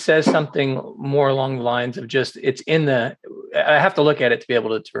says something more along the lines of just it's in the. I have to look at it to be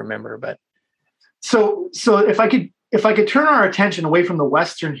able to remember. But so if I could turn our attention away from the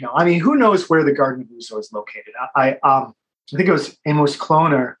Western Hill, who knows where the Garden of Uzzah is located? I think it was Amos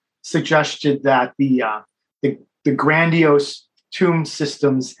Kloner suggested that the grandiose tomb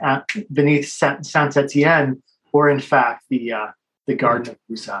systems beneath Saint Etienne were in fact the Garden of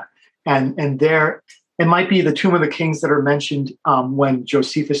Uzzah, and there it might be the tomb of the kings that are mentioned when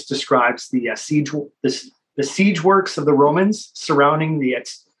Josephus describes the siege works of the Romans surrounding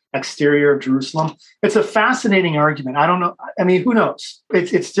exterior of Jerusalem. It's a fascinating argument. I don't know. I mean, who knows?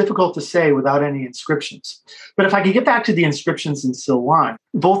 It's difficult to say without any inscriptions. But if I could get back to the inscriptions in Silwan,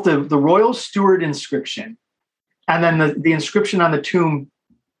 both the royal steward inscription and then the inscription on the tomb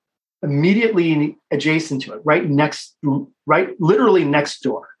immediately adjacent to it, literally next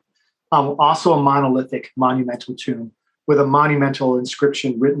door. Also a monolithic monumental tomb with a monumental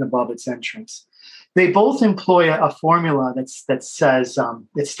inscription written above its entrance. They both employ a formula that says,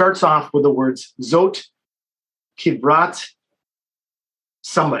 it starts off with the words Zot, Kibrat,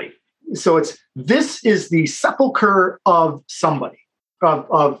 somebody. So this is the sepulcher of somebody.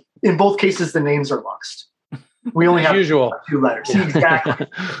 In both cases, the names are lost. We only have usual 2 letters. Exactly.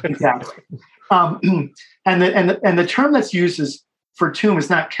 And the term that's used for tomb is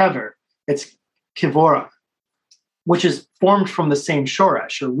not kever, it's kivora, which is formed from the same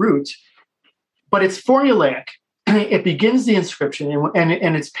shoresh or root, but it's formulaic. It begins the inscription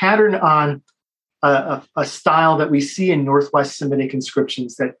and it's patterned on a style that we see in Northwest Semitic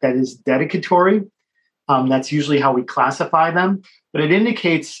inscriptions that is dedicatory. That's usually how we classify them, but it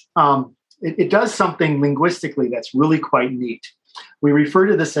indicates it does something linguistically that's really quite neat. We refer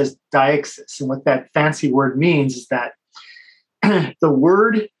to this as deixis, and what that fancy word means is that the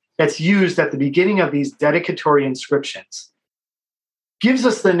word that's used at the beginning of these dedicatory inscriptions gives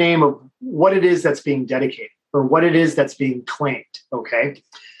us the name of what it is that's being dedicated or what it is that's being claimed. Okay,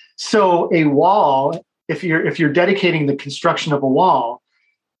 so a wall, if you're dedicating the construction of a wall,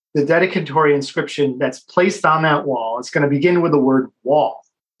 the dedicatory inscription that's placed on that wall, it's going to begin with the word wall.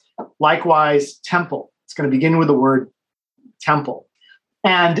 Likewise, temple, it's going to begin with the word temple.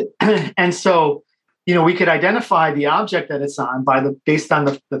 And so, we could identify the object that it's on based on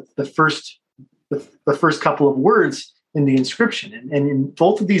the first couple of words in the inscription. And in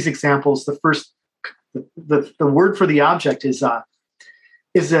both of these examples, the word for the object is a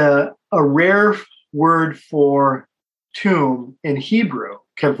rare word for tomb in Hebrew,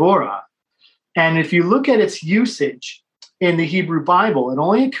 kavora. And if you look at its usage in the Hebrew Bible, it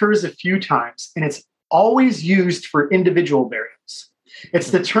only occurs a few times, and it's always used for individual burials.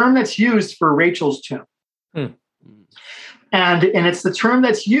 It's the term that's used for Rachel's tomb. And it's the term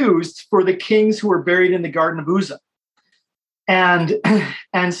that's used for the kings who were buried in the Garden of Uzzah. And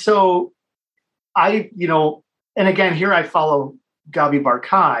so and again, here I follow Gabi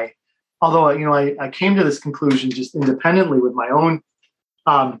Barkai, although, I came to this conclusion just independently with my own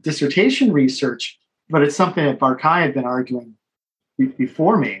dissertation research, but it's something that Barkai had been arguing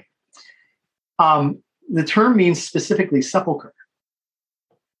before me. The term means specifically sepulcher.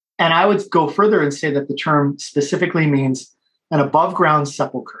 And I would go further and say that the term specifically means an above ground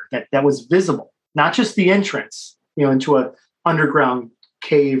sepulcher that was visible, not just the entrance, into an underground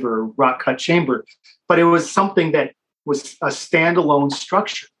cave or rock cut chamber, but it was something that was a standalone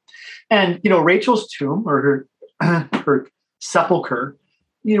structure. And, Rachel's tomb or her sepulcher,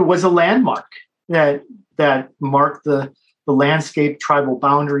 was a landmark that marked the landscape, tribal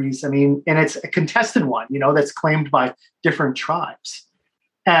boundaries. I mean, and it's a contested one, that's claimed by different tribes.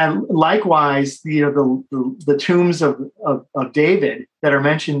 And likewise, the tombs of David that are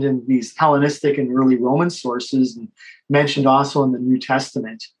mentioned in these Hellenistic and early Roman sources, and mentioned also in the New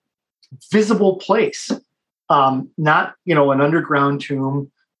Testament, visible place, not an underground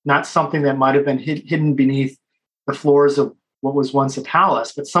tomb, not something that might have been hidden beneath the floors of what was once a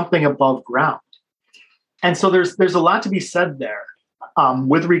palace, but something above ground. And so there's a lot to be said there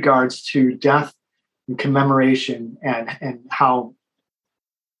with regards to death and commemoration and how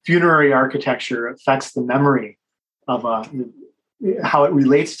funerary architecture affects the memory of how it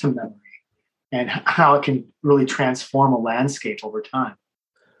relates to memory and how it can really transform a landscape over time.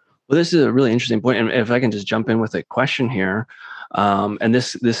 Well, this is a really interesting point. And if I can just jump in with a question here, and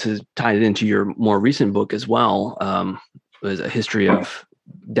this is tied into your more recent book as well, was a history of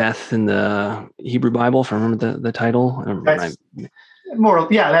death in the Hebrew Bible, if I remember the title. That's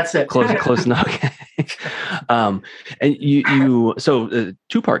it. Close enough. Okay. And you so a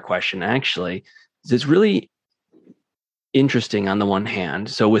 2-part question, actually. It's really interesting on the one hand.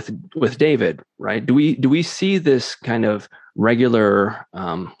 So with David, right? Do we see this kind of regular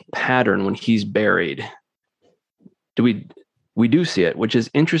pattern when he's buried? We do see it, which is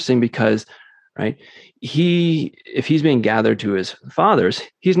interesting because, right, if he's being gathered to his fathers,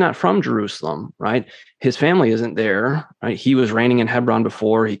 he's not from Jerusalem, right? His family isn't there, right? He was reigning in Hebron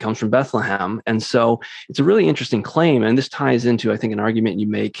before. He comes from Bethlehem. And so it's a really interesting claim. And this ties into, I think, an argument you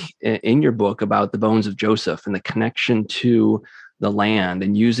make in your book about the bones of Joseph and the connection to the land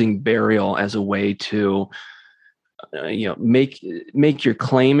and using burial as a way to make your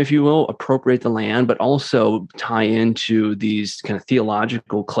claim, if you will, appropriate the land, but also tie into these kind of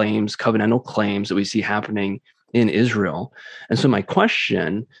theological claims, covenantal claims that we see happening in Israel. And so my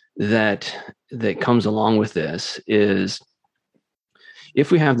question that comes along with this is,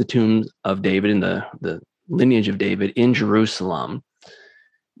 if we have the tomb of David and the lineage of David in Jerusalem,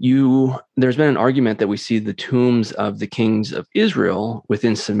 there's been an argument that we see the tombs of the kings of Israel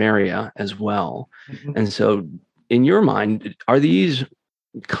within Samaria as well. Mm-hmm. And so in your mind, are these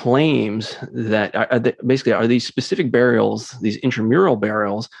claims that are these specific burials, these intramural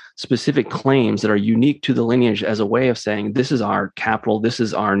burials, specific claims that are unique to the lineage as a way of saying, this is our capital, this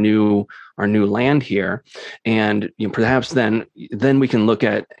is our new land here? And perhaps then we can look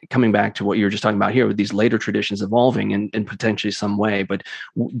at coming back to what you were just talking about here with these later traditions evolving in potentially some way. But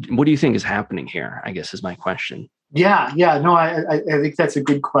what do you think is happening here, I guess, is my question. Yeah. No, I think that's a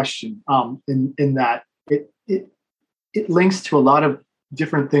good question. In that it links to a lot of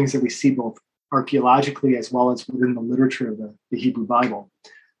different things that we see both archaeologically as well as within the literature of the Hebrew Bible.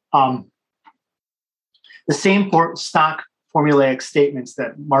 The same stock formulaic statements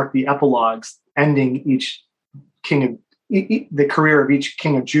that mark the epilogues ending each king of the career of each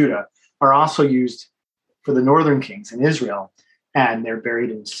king of Judah are also used for the northern kings in Israel, and they're buried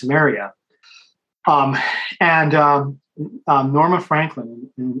in Samaria. Norma Franklin,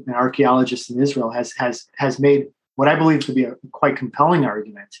 an archaeologist in Israel, has made what I believe to be a quite compelling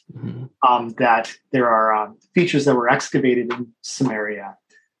argument, that there are features that were excavated in Samaria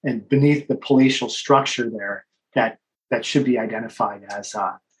and beneath the palatial structure there that should be identified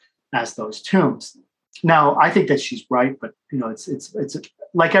as those tombs. Now, I think that she's right, but it's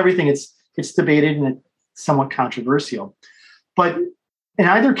like everything, it's debated and it's somewhat controversial. But in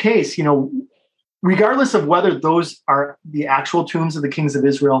either case, regardless of whether those are the actual tombs of the kings of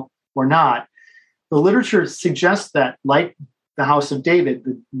Israel or not, the literature suggests that, like the house of David,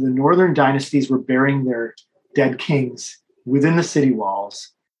 the northern dynasties were burying their dead kings within the city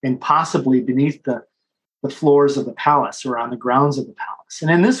walls and possibly beneath the floors of the palace or on the grounds of the palace.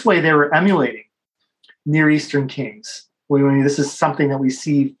 And in this way, they were emulating Near Eastern kings. This is something that we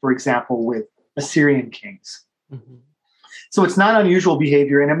see, for example, with Assyrian kings. Mm-hmm. So it's not unusual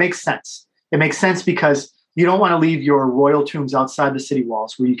behavior, and it makes sense. It makes sense because you don't want to leave your royal tombs outside the city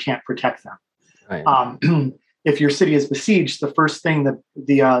walls where you can't protect them. Right. If your city is besieged, the first thing that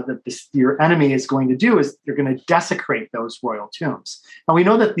your enemy is going to do is they're going to desecrate those royal tombs. And we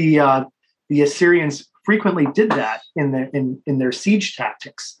know that the Assyrians frequently did that in their siege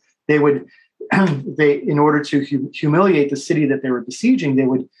tactics. They would, in order to humiliate the city that they were besieging, they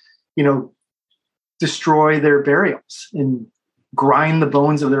would, destroy their burials and grind the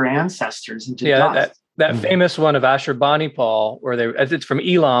bones of their ancestors into dust. That famous one of Ashurbanipal, it's from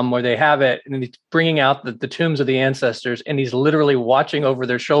Elam, where they have it, and he's bringing out the tombs of the ancestors, and he's literally watching over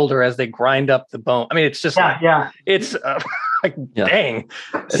their shoulder as they grind up the bone. I mean, it's just it's dang,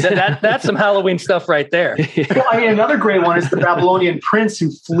 that's some Halloween stuff right there. Well, another great one is the Babylonian prince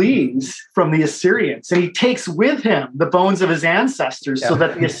who flees from the Assyrians, and he takes with him the bones of his ancestors so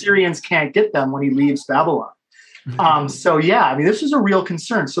that the Assyrians can't get them when he leaves Babylon. This is a real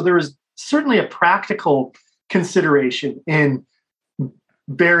concern. So there is certainly a practical consideration in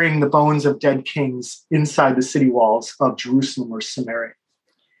burying the bones of dead kings inside the city walls of Jerusalem or Samaria.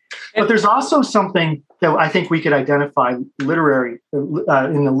 But there's also something that I think we could identify in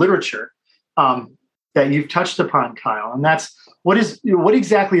the literature that you've touched upon, Kyle, and that's what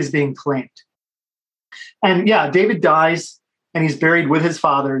exactly is being claimed. And David dies, and he's buried with his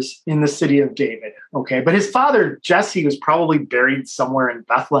fathers in the city of David. Okay, but his father Jesse was probably buried somewhere in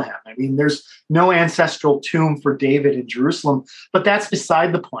Bethlehem. I mean, there's no ancestral tomb for David in Jerusalem, but that's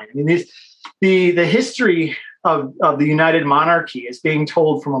beside the point. I mean, the history of the United Monarchy is being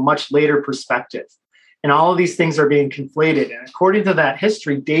told from a much later perspective, and all of these things are being conflated. And according to that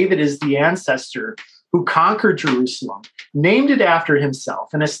history, David is the ancestor who conquered Jerusalem, named it after himself,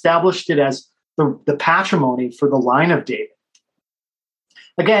 and established it as the patrimony for the line of David.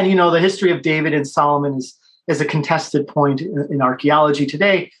 Again, the history of David and Solomon is a contested point in archaeology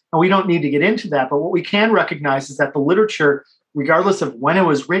today, and we don't need to get into that. But what we can recognize is that the literature, regardless of when it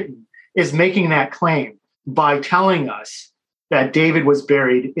was written, is making that claim by telling us that David was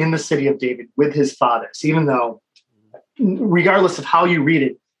buried in the city of David with his fathers, even though, regardless of how you read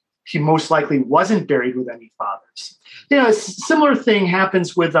it, he most likely wasn't buried with any fathers. A similar thing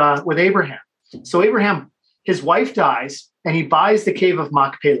happens with Abraham. So Abraham, his wife dies, and he buys the cave of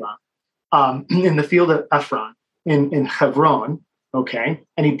Machpelah in the field of Ephron in Hebron, okay?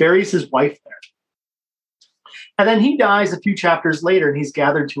 And he buries his wife there. And then he dies a few chapters later, and he's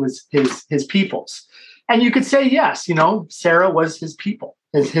gathered to his peoples. And you could say, yes, Sarah was his people,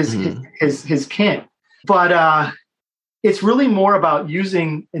 his kin. But it's really more about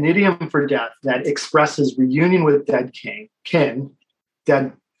using an idiom for death that expresses reunion with dead kin,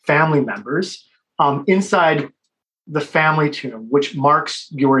 dead family members, inside the family tomb, which marks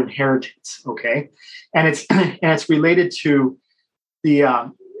your inheritance. Okay, and it's related to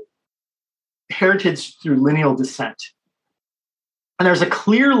the heritage through lineal descent. And there's a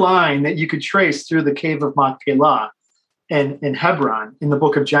clear line that you could trace through the cave of Machpelah in Hebron in the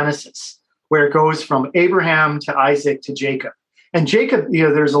book of Genesis, where it goes from Abraham to Isaac to Jacob. And Jacob,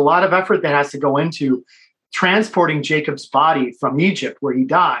 there's a lot of effort that has to go into transporting Jacob's body from Egypt, where he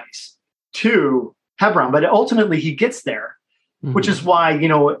dies, to Hebron. But ultimately he gets there, which is why,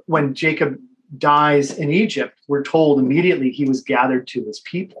 when Jacob dies in Egypt, we're told immediately he was gathered to his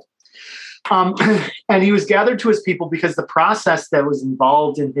people. And he was gathered to his people because the process that was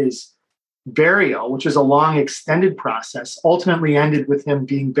involved in his burial, which was a long, extended process, ultimately ended with him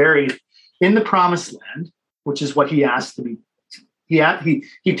being buried in the promised land, which is what he asked to be.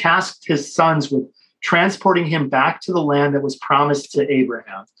 He tasked his sons with transporting him back to the land that was promised to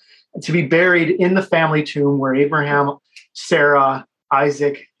Abraham, to be buried in the family tomb where Abraham, Sarah,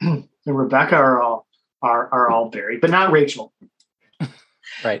 Isaac, and Rebecca are all buried, but not Rachel.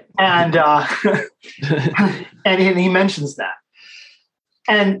 Right. And and he mentions that.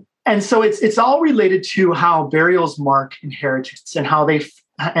 And so it's all related to how burials mark inheritance and how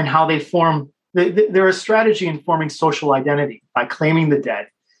they form. They're a strategy in forming social identity by claiming the dead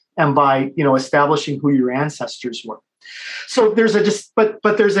and by establishing who your ancestors were. So there's a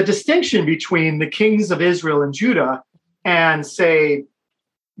distinction between the kings of Israel and Judah and, say,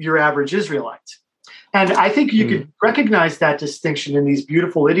 your average Israelite. And I think you could recognize that distinction in these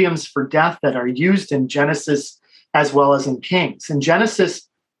beautiful idioms for death that are used in Genesis as well as in Kings. In Genesis,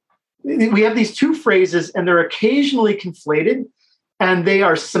 we have these two phrases, and they're occasionally conflated, and they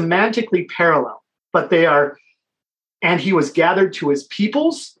are semantically parallel. But they are, and he was gathered to his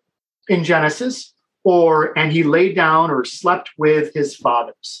peoples in Genesis, and he lay down or slept with his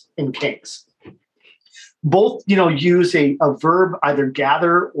fathers in Kings. Both, use a verb, either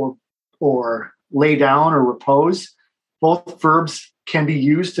gather or lay down or repose. Both verbs can be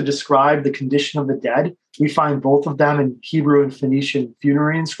used to describe the condition of the dead. We find both of them in Hebrew and Phoenician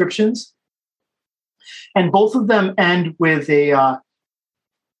funerary inscriptions. And both of them end with a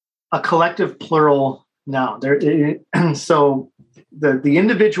collective plural noun. So the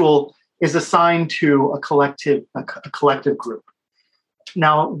individual is assigned to a collective group.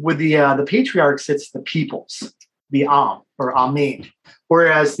 Now, with the patriarchs, it's the peoples, the Am or Amin.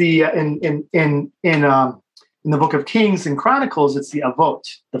 Whereas in the book of Kings and Chronicles, it's the Avot,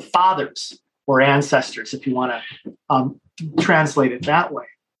 the fathers or ancestors, if you want to translate it that way.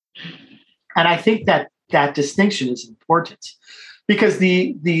 And I think that distinction is important because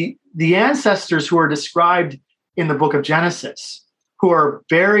the ancestors who are described in the book of Genesis, who are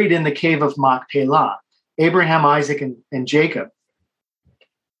buried in the cave of Machpelah, Abraham, Isaac, and Jacob,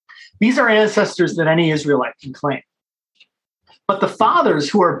 these are ancestors that any Israelite can claim. But the fathers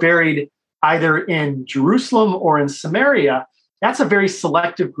who are buried either in Jerusalem or in Samaria, that's a very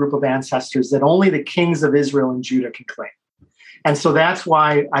selective group of ancestors that only the kings of Israel and Judah can claim. And so that's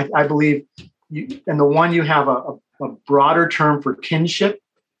why I believe, and the one you have a broader term for kinship,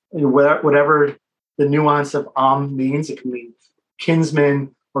 whatever the nuance of means. It can mean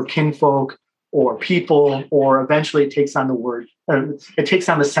kinsmen or kinfolk or people, or eventually it takes on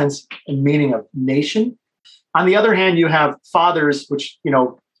the sense and meaning of nation. On the other hand, you have fathers, which,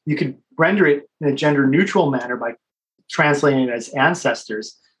 you could render it in a gender neutral manner by translating it as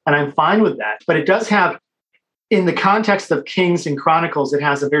ancestors. And I'm fine with that. But it does have, in the context of Kings and Chronicles, it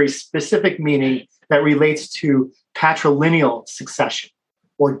has a very specific meaning that relates to patrilineal succession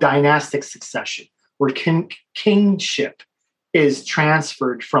or dynastic succession, where kingship is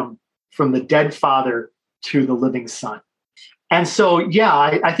transferred from the dead father to the living son. And so, yeah,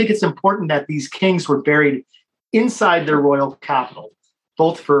 I think it's important that these kings were buried inside their royal capital,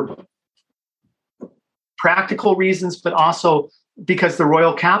 both for practical reasons, but also because the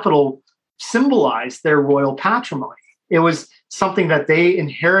royal capital symbolized their royal patrimony. It was something that they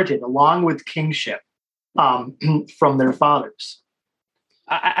inherited along with kingship from their fathers.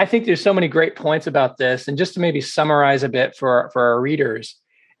 I think there's so many great points about this. And just to maybe summarize a bit for our readers,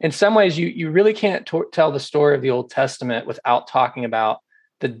 in some ways, you really can't tell the story of the Old Testament without talking about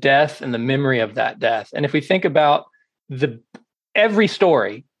the death and the memory of that death. And if we think about every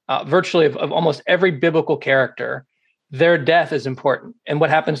story, virtually of almost every biblical character, their death is important. And what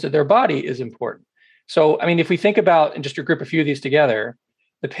happens to their body is important. So, I mean, if we think about, and just to group a few of these together,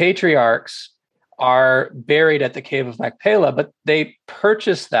 the patriarchs are buried at the cave of Machpelah, but they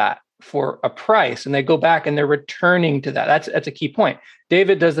purchase that for a price, and they go back and they're returning to that. That's a key point.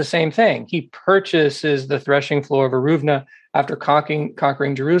 David does the same thing. He purchases the threshing floor of Aruvna after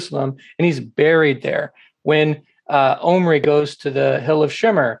conquering Jerusalem, and he's buried there. When Omri goes to the hill of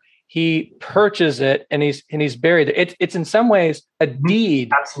Shimmer, he purchases it and he's buried there. It's in some ways a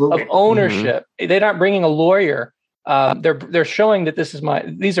deed of ownership. They're not bringing a lawyer. They're showing that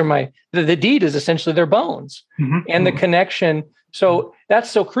the deed is essentially their bones and the connection. So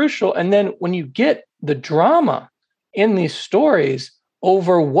that's so crucial. And then when you get the drama in these stories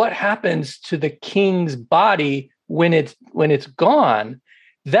over what happens to the king's body when it's gone,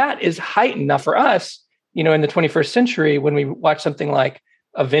 that is heightened. Now for us, in the 21st century, when we watch something like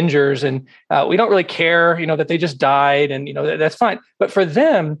Avengers, and we don't really care, that they just died, and that's fine. But for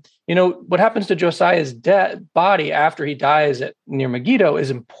them, what happens to Josiah's dead body after he dies near Megiddo is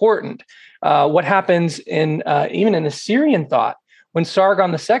important. What happens even in Assyrian thought when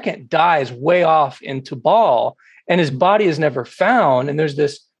Sargon II dies way off in Tubal, and his body is never found, and there's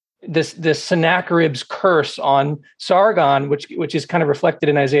this Sennacherib's curse on Sargon, which is kind of reflected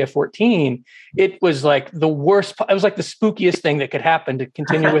in Isaiah 14. It was like the worst. It was like the spookiest thing that could happen, to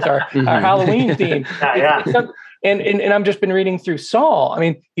continue with our Halloween theme. And I've just been reading through Saul. I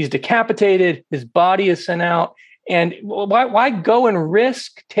mean, he's decapitated. His body is sent out. And why go and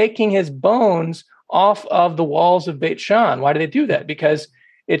risk taking his bones off of the walls of Beit Shan? Why do they do that? Because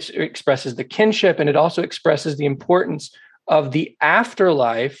it expresses the kinship, and it also expresses the importance of the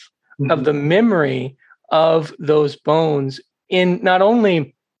afterlife, of the memory of those bones, in not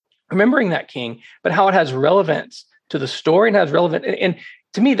only remembering that king, but how it has relevance to the story and has relevant. And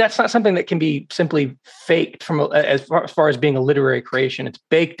to me, that's not something that can be simply faked from as far as being a literary creation. It's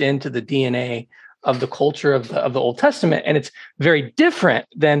baked into the DNA of the culture of the Old Testament. And it's very different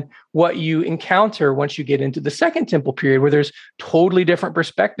than what you encounter once you get into the Second Temple period, where there's totally different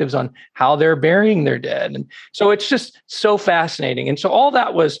perspectives on how they're burying their dead. And so it's just so fascinating. And so all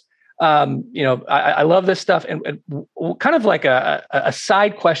that was, I love this stuff. And kind of like a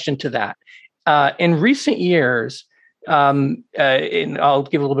side question to that. In recent years, and I'll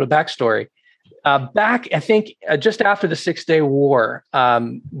give a little bit of backstory. Back, I think, just after the 6-Day War,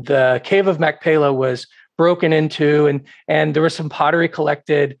 the Cave of Machpelah was broken into, and there was some pottery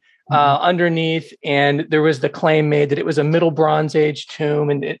collected underneath, and there was the claim made that it was a Middle Bronze Age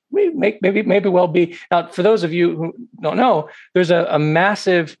tomb, and it maybe well be. Now, for those of you who don't know, there's a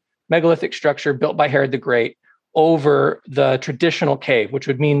massive megalithic structure built by Herod the Great over the traditional cave, which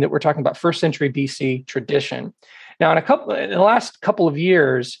would mean that we're talking about 1st century BC tradition. Now, in the last couple of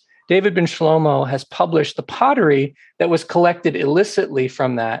years, David Ben Shlomo has published the pottery that was collected illicitly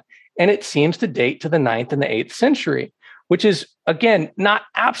from that, and it seems to date to the 9th and the 8th century, which is, again, not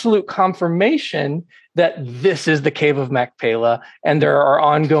absolute confirmation that this is the Cave of Machpelah and there are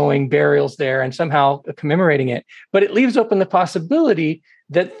ongoing burials there and somehow commemorating it. But it leaves open the possibility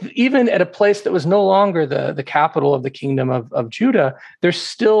that even at a place that was no longer the capital of the kingdom of Judah, there's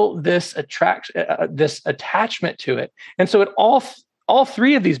still this attachment to it. And so all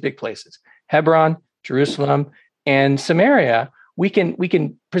three of these big places, Hebron, Jerusalem, and Samaria, we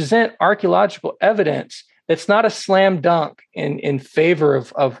can present archaeological evidence that's not a slam dunk in favor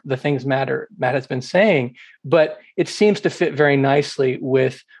of the things Matt has been saying, but it seems to fit very nicely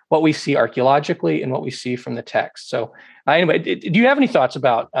with what we see archaeologically and what we see from the text. So anyway, do you have any thoughts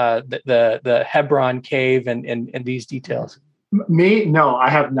about the Hebron cave and these details? Me? No, I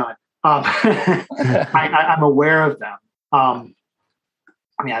have none. I'm aware of them.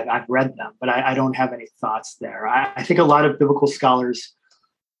 I mean, I've read them, but I don't have any thoughts there. I think a lot of biblical scholars,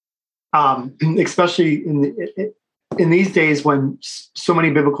 especially in these days when so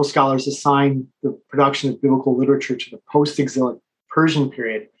many biblical scholars assign the production of biblical literature to the post-exilic Persian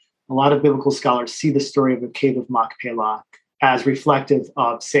period, a lot of biblical scholars see the story of the Cave of Machpelah as reflective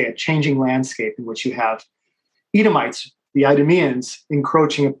of, say, a changing landscape in which you have Edomites, the Idumeans,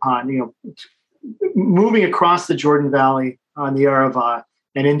 encroaching upon, moving across the Jordan Valley on the Arava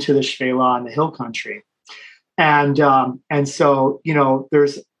and into the Shephelah and the hill country. And so,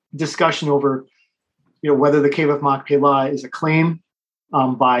 there's discussion over, whether the Cave of Machpelah is a claim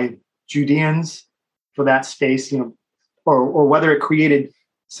by Judeans for that space, or whether it created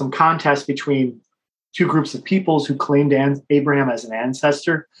some contest between two groups of peoples who claimed Abraham as an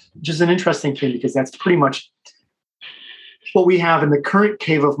ancestor, which is an interesting thing because that's pretty much what we have in the current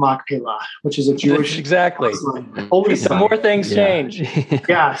Cave of Machpelah, which is a Jewish exactly. The more things change.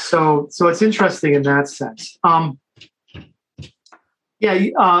 Yeah, so it's interesting in that sense.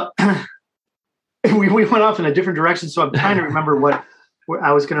 We went off in a different direction, so I'm trying to remember what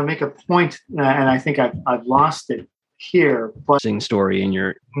I was going to make a point, and I think I've lost it here. But story in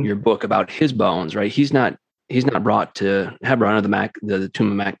your book about his bones, right? He's not brought to Hebron or the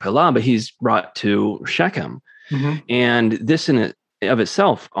tomb of Machpelah, but he's brought to Shechem. Mm-hmm. And this in it of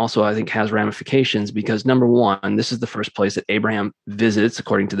itself also, I think, has ramifications because, number one, this is the first place that Abraham visits,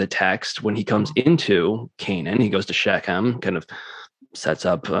 according to the text, when he comes into Canaan. He goes to Shechem, kind of sets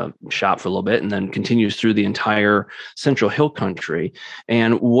up shop for a little bit, and then continues through the entire central hill country.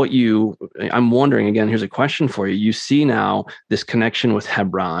 And I'm wondering, again, here's a question for you. You see now this connection with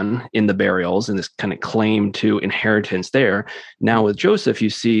Hebron in the burials and this kind of claim to inheritance there. Now with Joseph, you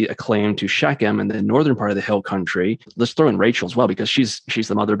see a claim to Shechem in the northern part of the hill country. Let's throw in Rachel as well, because she's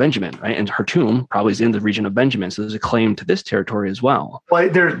the mother of Benjamin, right? And her tomb probably is in the region of Benjamin. So there's a claim to this territory as well. Well,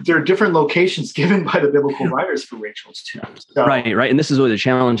 there are different locations given by the biblical writers for Rachel's tomb. So. Right. And this is really the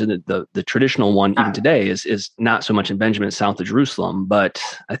challenge, and the traditional one even today is not so much in Benjamin, south of Jerusalem, but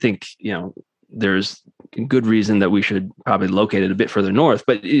I think, there's good reason that we should probably locate it a bit further north.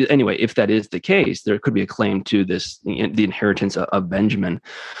 But anyway, if that is the case, there could be a claim to this, the inheritance of Benjamin.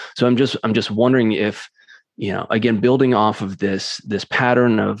 So I'm just wondering if, again, building off of this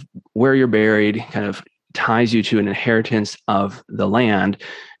pattern of where you're buried kind of ties you to an inheritance of the land,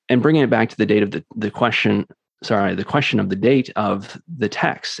 and bringing it back to the date of the question of the date of the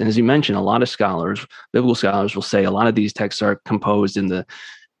text. And as you mentioned, a lot of biblical scholars will say a lot of these texts are composed in the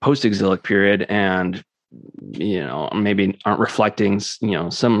post-exilic period and, maybe aren't reflecting,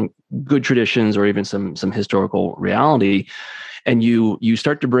 some good traditions or even some historical reality. And you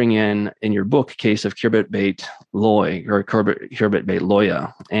start to bring in your book, case of Khirbet Beit Loy or Khirbet Beit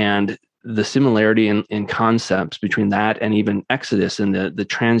Loya, and the similarity in concepts between that and even Exodus and the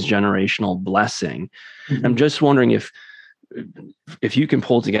transgenerational blessing. Mm-hmm. I'm just wondering if you can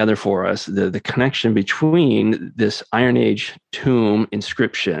pull together for us the connection between this Iron Age tomb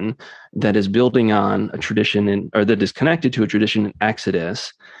inscription that is building on a tradition or that is connected to a tradition in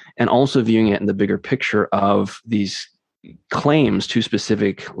Exodus, and also viewing it in the bigger picture of these claims to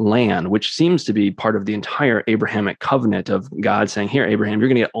specific land, which seems to be part of the entire Abrahamic covenant of God saying, here, Abraham, you're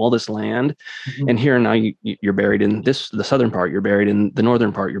going to get all this land. Mm-hmm. And here now you're buried in the southern part, you're buried in the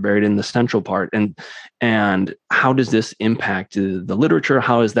northern part, you're buried in the central part. And how does this impact the literature?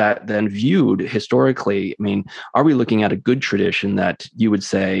 How is that then viewed historically? I mean, are we looking at a good tradition that you would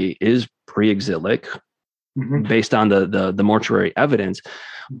say is pre-exilic, mm-hmm. based on the mortuary evidence?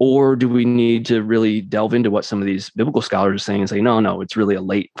 Or do we need to really delve into what some of these biblical scholars are saying and say, no, it's really a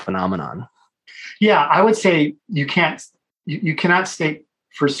late phenomenon? Yeah, I would say you cannot state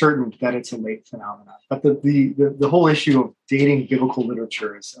for certain that it's a late phenomenon. But the whole issue of dating biblical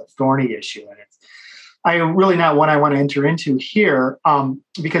literature is a thorny issue, and it's really not one I want to enter into here,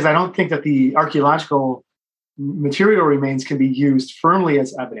 because I don't think that the archaeological material remains can be used firmly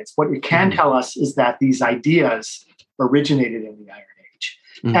as evidence. What it can tell us is that these ideas originated in the Iron Age.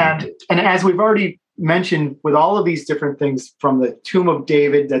 Mm-hmm. And as we've already mentioned, with all of these different things, from the tomb of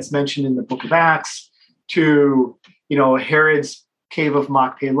David that's mentioned in the book of Acts to, Herod's cave of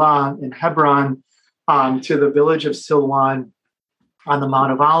Machpelah in Hebron, to the village of Silwan on the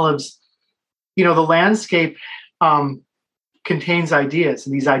Mount of Olives, the landscape contains ideas,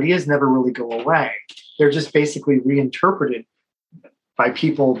 and these ideas never really go away. They're just basically reinterpreted by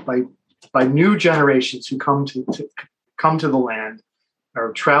people, by new generations who come to the land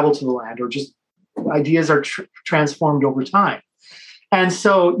or travel to the land, or just ideas are transformed over time. And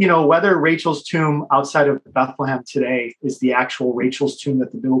so, whether Rachel's tomb outside of Bethlehem today is the actual Rachel's tomb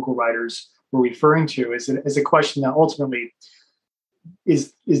that the biblical writers were referring to is a question that ultimately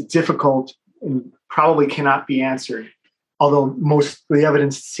is difficult and probably cannot be answered, although most of the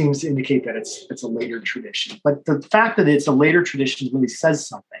evidence seems to indicate that it's a later tradition. But the fact that it's a later tradition really says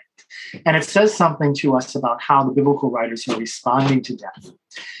something. And it says something to us about how the biblical writers are responding to death.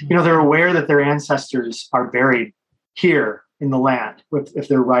 They're aware that their ancestors are buried here in the land, if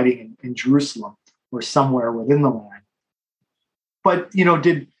they're writing in Jerusalem or somewhere within the land. But,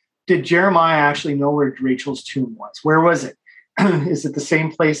 did Jeremiah actually know where Rachel's tomb was? Where was it? Is it the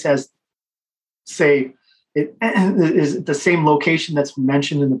same place as, say, is it the same location that's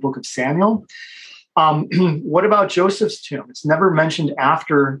mentioned in the book of Samuel? What about Joseph's tomb? It's never mentioned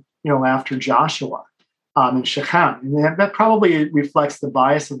after Joshua in Shechem. And that probably reflects the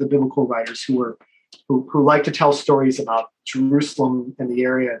bias of the biblical writers who like to tell stories about Jerusalem and the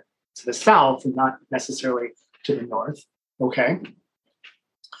area to the south and not necessarily to the north. Okay.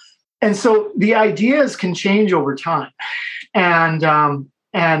 And so the ideas can change over time. And for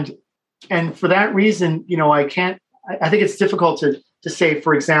that reason, I think it's difficult to say,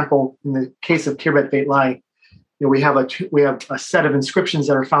 for example, in the case of Khirbet Beit Lai, we have a set of inscriptions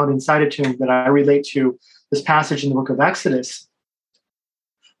that are found inside a tomb that I relate to this passage in the book of Exodus,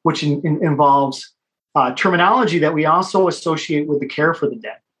 which involves terminology that we also associate with the care for the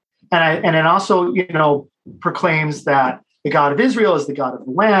dead. And it also, proclaims that the God of Israel is the God of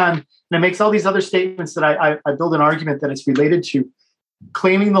the land. And it makes all these other statements that I build an argument that it's related to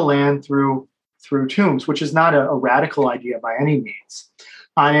claiming the land through tombs, which is not a radical idea by any means.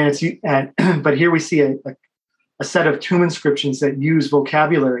 But here we see a set of tomb inscriptions that use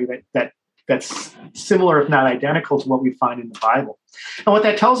vocabulary that's similar, if not identical, to what we find in the Bible. And what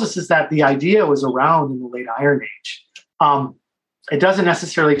that tells us is that the idea was around in the late Iron Age. It doesn't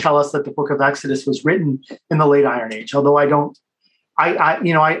necessarily tell us that the book of Exodus was written in the late Iron Age, although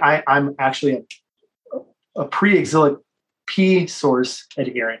I'm actually a pre-exilic P source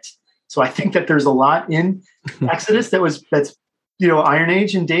adherent. So I think that there's a lot in Exodus that's Iron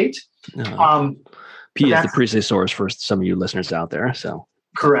Age in date. P is the priestly source for some of you listeners out there. So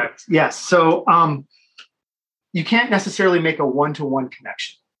correct. Yes. So you can't necessarily make a one-to-one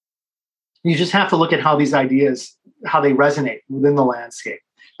connection. You just have to look at how these ideas, how they resonate within the landscape.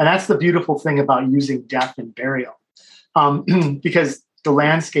 And that's the beautiful thing about using death and burial, because the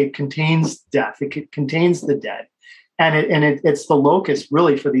landscape contains death. It contains the dead. And it's the locus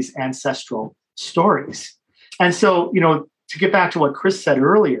really for these ancestral stories. And so, to get back to what Chris said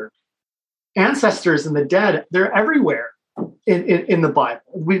earlier, ancestors and the dead, they're everywhere in the Bible.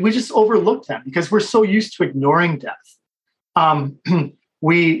 We just overlook them because we're so used to ignoring death.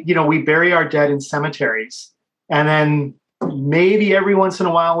 We bury our dead in cemeteries, and then maybe every once in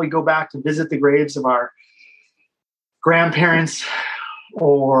a while we go back to visit the graves of our grandparents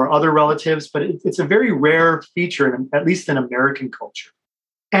or other relatives, but it's a very rare feature, at least in American culture.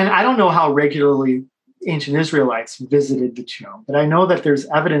 And I don't know how regularly ancient Israelites visited the tomb, but I know that there's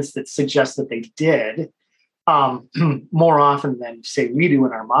evidence that suggests that they did more often than, say, we do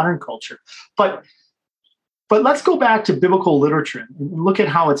in our modern culture. But let's go back to biblical literature and look at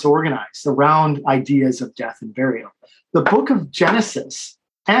how it's organized around ideas of death and burial. The book of Genesis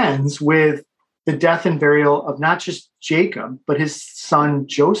ends with the death and burial of not just Jacob, but his son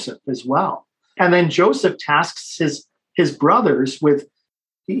Joseph as well. And then Joseph tasks his brothers with,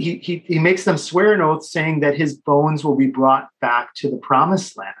 he makes them swear an oath saying that his bones will be brought back to the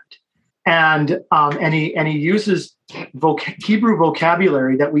promised land. And he uses Hebrew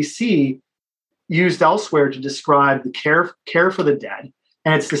vocabulary that we see used elsewhere to describe the care for the dead.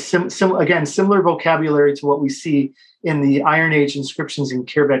 And it's the similar vocabulary to what we see in the Iron Age inscriptions in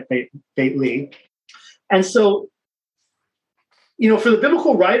Khirbet Beit Li. And so, for the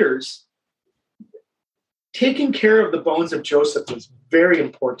biblical writers, taking care of the bones of Joseph was very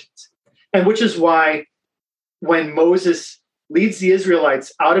important. And which is why when Moses leads the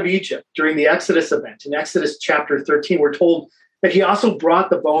Israelites out of Egypt during the Exodus event, in Exodus chapter 13, we're told that he also brought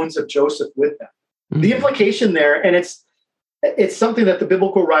the bones of Joseph with them. Mm-hmm. The implication there, and it's something that the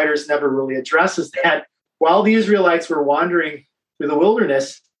biblical writers never really address, is that while the Israelites were wandering through the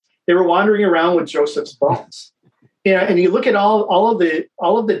wilderness, they were wandering around with Joseph's bones. And you look at all of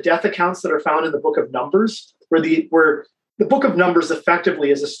the death accounts that are found in the book of Numbers, where the book of Numbers effectively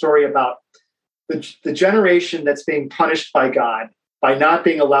is a story about the generation that's being punished by God by not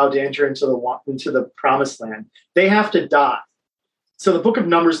being allowed to enter into the promised land. They have to die. So the book of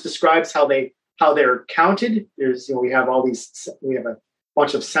Numbers describes how they're counted. We have a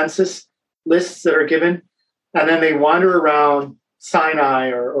bunch of census lists that are given, and then they wander around Sinai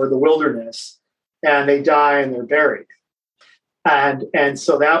or the wilderness, and they die and they're buried. And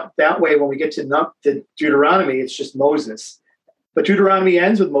so that way, when we get to Deuteronomy, it's just Moses. But Deuteronomy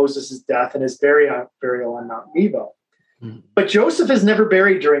ends with Moses' death and his burial on Mount Nebo. Mm. But Joseph is never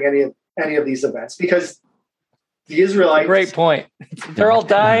buried during any of these events because the Israelites. Great point. They're all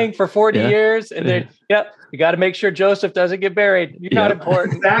dying for 40 years, and you got to make sure Joseph doesn't get buried. You're not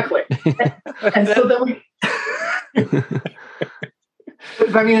important. Exactly. And so then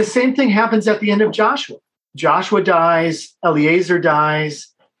the same thing happens at the end of Joshua. Joshua dies, Eleazar dies,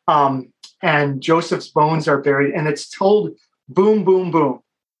 and Joseph's bones are buried, and it's told, boom, boom, boom.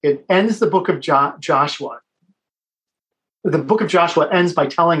 It ends the book of Joshua. The book of Joshua ends by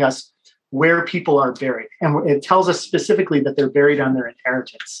telling us where people are buried. And it tells us specifically that they're buried on their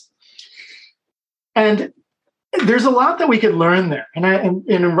inheritance. And there's a lot that we could learn there. And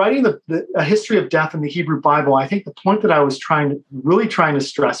in writing a history of death in the Hebrew Bible, I think the point that I was really trying to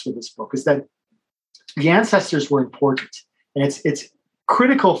stress with this book is that the ancestors were important. And it's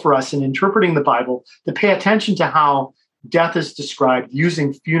critical for us in interpreting the Bible to pay attention to how death is described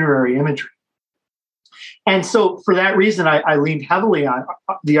using funerary imagery. And so for that reason, I leaned heavily on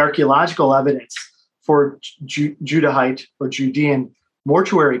the archaeological evidence for Judahite or Judean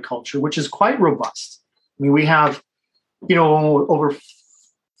mortuary culture, which is quite robust. I mean, we have, over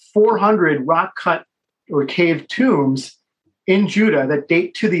 400 rock cut or cave tombs in Judah that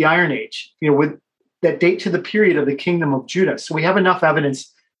date to the Iron Age, that date to the period of the kingdom of Judah. So we have enough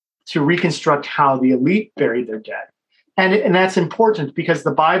evidence to reconstruct how the elite buried their dead. And that's important because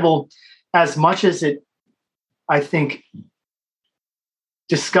the Bible, as much as it, I think,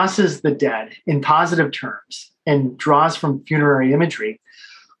 discusses the dead in positive terms and draws from funerary imagery,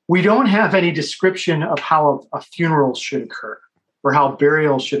 we don't have any description of how a funeral should occur or how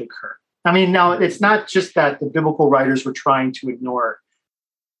burial should occur. I mean, now it's not just that the biblical writers were trying to ignore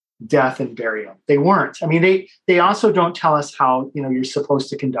death and burial. They weren't. I mean, they also don't tell us how, you're supposed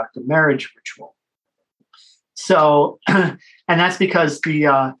to conduct a marriage ritual. So, and that's because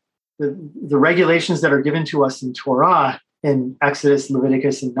the regulations that are given to us in Torah, in Exodus,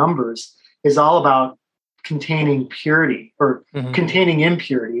 Leviticus, and Numbers, is all about containing purity or containing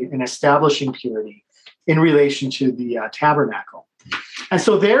impurity and establishing purity in relation to the tabernacle. And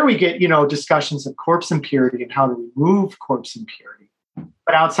so there we get, discussions of corpse impurity and how to remove corpse impurity.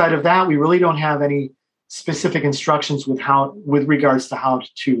 But outside of that, we really don't have any specific instructions with regards to how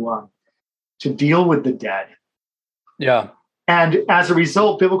to deal with the dead. Yeah. And as a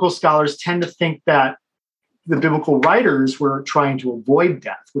result, biblical scholars tend to think that the biblical writers were trying to avoid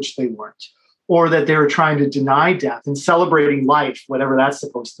death, which they weren't, or that they were trying to deny death and celebrating life, whatever that's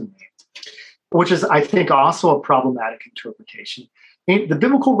supposed to mean, which is, I think, also a problematic interpretation. The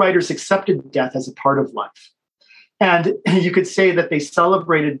biblical writers accepted death as a part of life. And you could say that they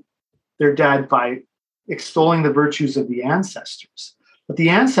celebrated their dead by extolling the virtues of the ancestors. But the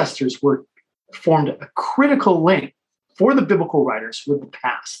ancestors formed a critical link for the biblical writers with the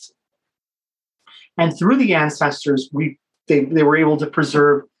past. And through the ancestors, they were able to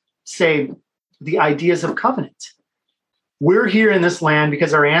preserve, say, the ideas of covenant. We're here in this land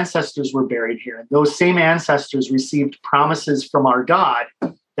because our ancestors were buried here. And those same ancestors received promises from our God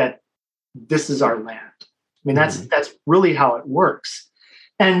that this is our land. I mean, that's really how it works.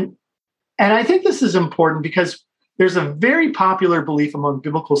 And I think this is important because there's a very popular belief among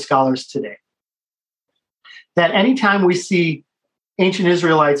biblical scholars today that anytime we see ancient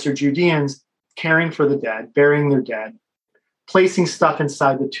Israelites or Judeans caring for the dead, burying their dead, placing stuff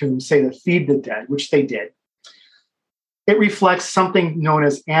inside the tomb, say to feed the dead, which they did, it reflects something known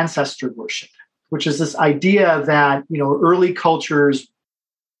as ancestor worship, which is this idea that, early cultures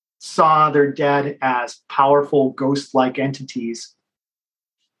saw their dead as powerful ghost-like entities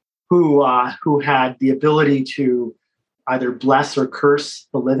who had the ability to either bless or curse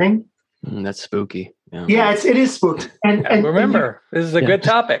the living. That's spooky. Yeah, it is spooky. And remember, this is a good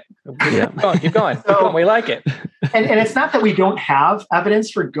topic. Keep going. We like it. And it's not that we don't have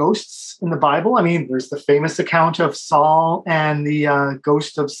evidence for ghosts in the Bible. I mean, there's the famous account of Saul and the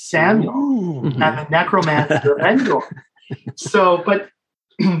ghost of Samuel and the necromancer of Endor. So,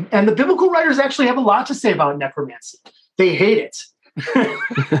 and the biblical writers actually have a lot to say about necromancy. They hate it.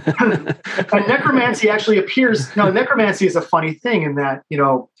 And necromancy actually appears. Necromancy is a funny thing in that,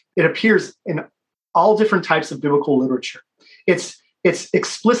 it appears in all different types of biblical literature. It's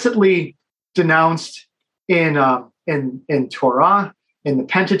explicitly denounced in Torah, in the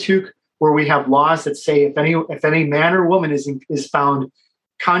Pentateuch, where we have laws that say if any man or woman is found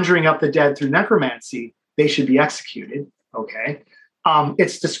conjuring up the dead through necromancy, they should be executed. Okay,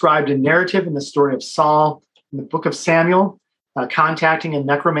 it's described in narrative in the story of Saul in the book of Samuel, contacting a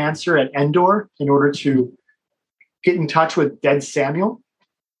necromancer at Endor in order to get in touch with dead Samuel.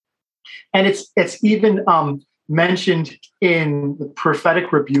 And it's even mentioned in the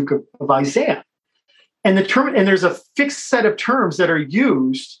prophetic rebuke of Isaiah. And there's a fixed set of terms that are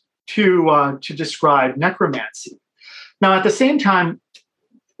used to describe necromancy. Now, at the same time,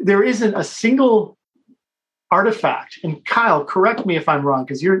 there isn't a single artifact. And Kyle, correct me if I'm wrong,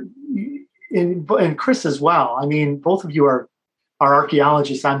 because and Chris as well. I mean, both of you are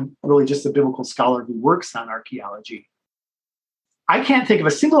archaeologists. I'm really just a biblical scholar who works on archaeology. I can't think of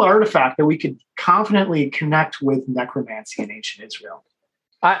a single artifact that we could confidently connect with necromancy in ancient Israel.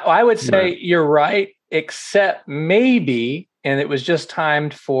 I would say you're right, except maybe, and it was just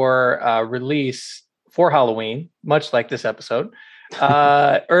timed for release for Halloween, much like this episode,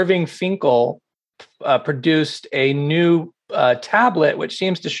 Irving Finkel produced a new tablet, which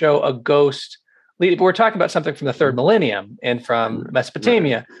seems to show a ghost. We're talking about something from the third millennium and from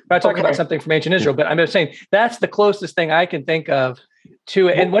Mesopotamia. We're not talking about something from ancient Israel, but I'm just saying that's the closest thing I can think of to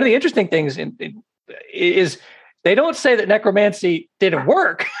it. And one of the interesting things is they don't say that necromancy didn't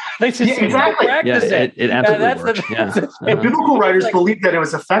work. They just exactly. practice it. It absolutely works. And biblical writers believed that it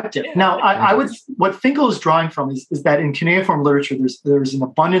was effective. Now, I would what Finkel is drawing from is that in cuneiform literature, there's an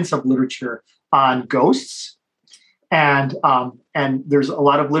abundance of literature on ghosts, and there's a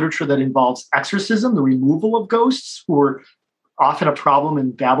lot of literature that involves exorcism, the removal of ghosts, who were often a problem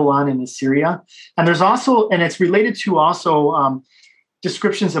in Babylon and Assyria. And there's also, and it's related to also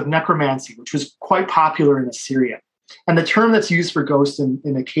descriptions of necromancy, which was quite popular in Assyria. And the term that's used for ghosts in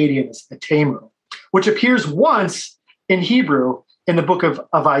Akkadian is Atemu, which appears once in Hebrew in the book of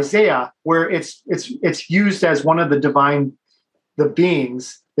Isaiah, where it's used as one of the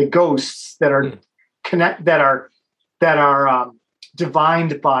beings, the ghosts that are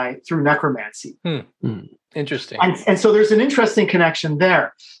divined through necromancy. Interesting. And so there's an interesting connection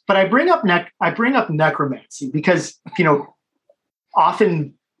there. But I bring up necromancy because,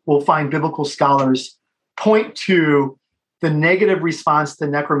 often we'll find biblical scholars point to the negative response to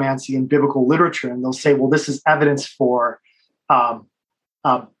necromancy in biblical literature, and they'll say, well, this is evidence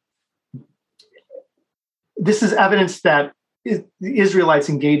that the Israelites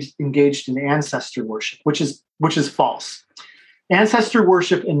engaged in ancestor worship, which is false. Ancestor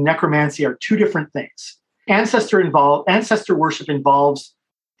worship and necromancy are two different things. Ancestor worship involves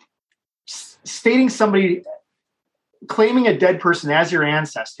claiming a dead person as your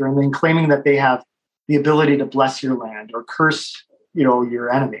ancestor, and then claiming that they have the ability to bless your land or curse,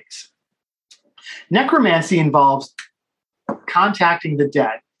 your enemies. Necromancy involves contacting the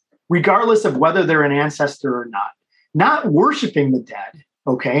dead, regardless of whether they're an ancestor or not worshiping the dead,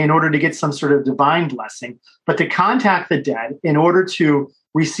 okay, in order to get some sort of divine blessing, but to contact the dead in order to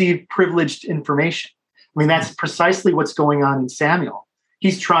receive privileged information. I mean, that's precisely what's going on in Samuel.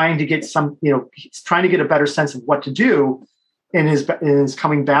 He's trying to get a better sense of what to do in his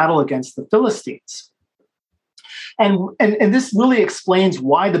coming battle against the Philistines. And this really explains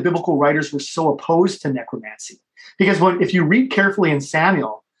why the biblical writers were so opposed to necromancy. Because if you read carefully in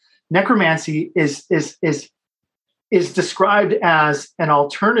Samuel, necromancy is described as an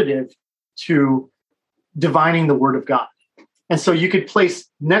alternative to divining the word of God. And so you could place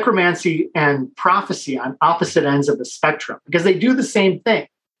necromancy and prophecy on opposite ends of the spectrum because they do the same thing.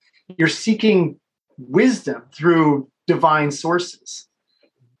 You're seeking wisdom through divine sources.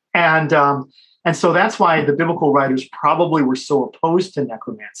 And so that's why the biblical writers probably were so opposed to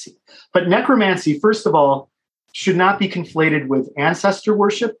necromancy. But necromancy, first of all, should not be conflated with ancestor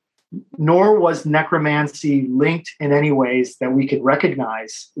worship, nor was necromancy linked in any ways that we could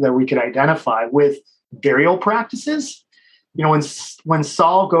recognize, that we could identify with burial practices. When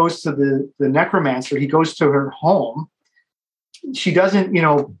Saul goes to the necromancer, he goes to her home. She doesn't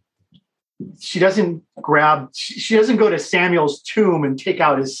go to Samuel's tomb and take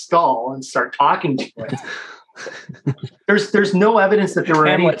out his skull and start talking to it. There's no evidence that there were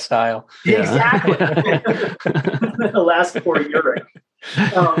Hamlet any style. Exactly. The last poor urine.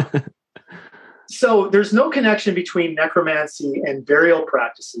 So there's no connection between necromancy and burial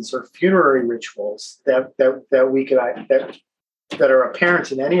practices or funerary rituals that are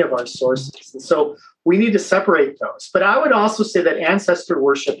apparent in any of our sources. And so we need to separate those. But I would also say that ancestor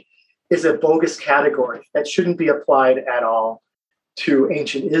worship is a bogus category that shouldn't be applied at all to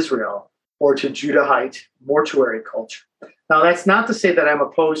ancient Israel or to Judahite mortuary culture. Now, that's not to say that I'm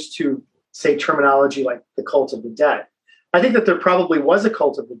opposed to, say, terminology like the cult of the dead. I think that there probably was a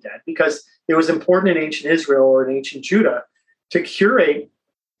cult of the dead because it was important in ancient Israel or in ancient Judah to curate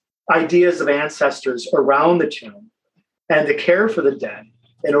ideas of ancestors around the tomb and to care for the dead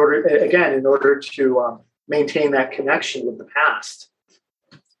in order to maintain that connection with the past.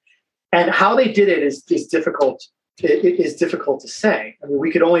 And how they did it is difficult. It is difficult to say. I mean,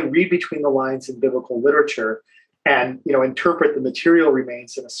 we could only read between the lines in biblical literature and interpret the material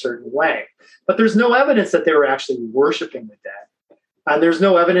remains in a certain way. But there's no evidence that they were actually worshiping the dead. And there's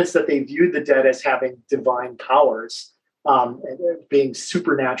no evidence that they viewed the dead as having divine powers, and being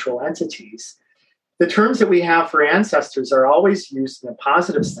supernatural entities. The terms that we have for ancestors are always used in a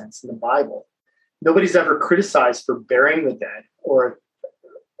positive sense in the Bible. Nobody's ever criticized for burying the dead or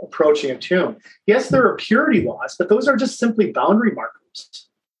approaching a tomb. Yes, there are purity laws, but those are just simply boundary markers.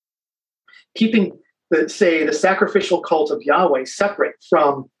 Keeping the sacrificial cult of Yahweh separate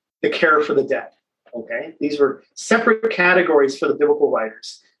from the care for the dead. Okay, these were separate categories for the biblical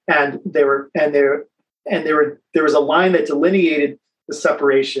writers, and there was a line that delineated the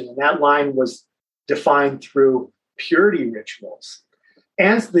separation, and that line was defined through purity rituals.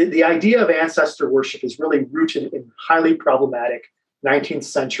 And the idea of ancestor worship is really rooted in highly problematic 19th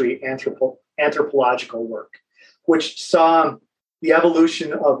century anthropological work, which saw the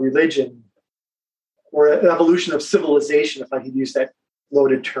evolution of religion or evolution of civilization, if I could use that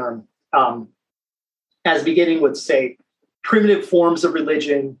loaded term, as beginning with, say, primitive forms of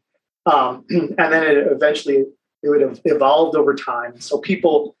religion, and then it would have evolved over time. So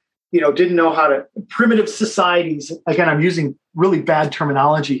people, didn't know how to, primitive societies, again, I'm using really bad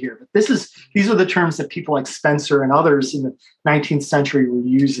terminology here, but these are the terms that people like Spencer and others in the 19th century were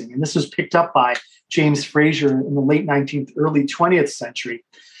using. And this was picked up by James Frazer in the late 19th, early 20th century.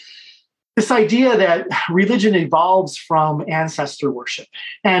 This idea that religion evolves from ancestor worship.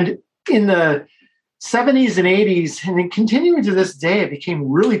 And in the 70s and 80s, and then continuing to this day, it became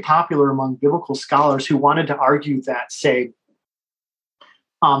really popular among biblical scholars who wanted to argue that, say,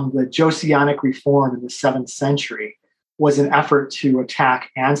 the Josianic reform in the 7th century was an effort to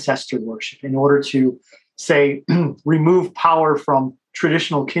attack ancestor worship in order to, say, remove power from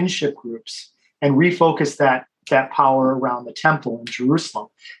traditional kinship groups and refocus that power around the temple in Jerusalem.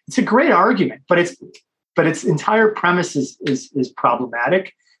 It's a great argument, but its entire premise is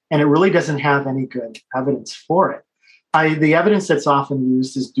problematic, and it really doesn't have any good evidence for it. The evidence that's often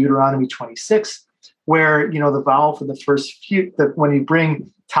used is Deuteronomy 26, where the vow for the first few, that when you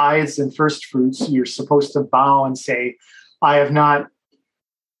bring tithes and first fruits, you're supposed to vow and say, "I have not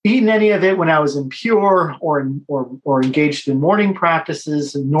eaten any of it when I was impure or engaged in mourning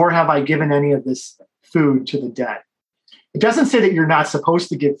practices, nor have I given any of this food to the dead." It doesn't say that you're not supposed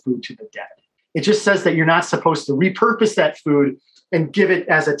to give food to the dead. It just says that you're not supposed to repurpose that food and give it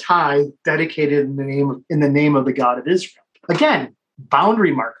as a tithe dedicated in the name of the God of Israel. Again,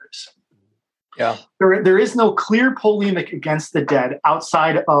 boundary markers. Yeah. There is no clear polemic against the dead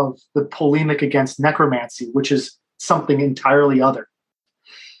outside of the polemic against necromancy, which is something entirely other.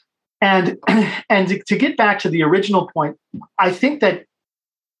 And to get back to the original point, I think that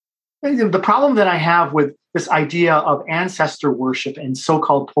the problem that I have with this idea of ancestor worship and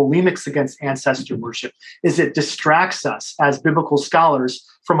so-called polemics against ancestor worship is it distracts us as biblical scholars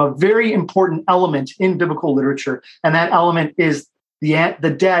from a very important element in biblical literature, and that element is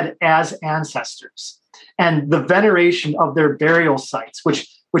the dead as ancestors and the veneration of their burial sites,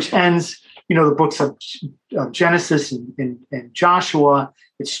 which ends, the books of Genesis and Joshua.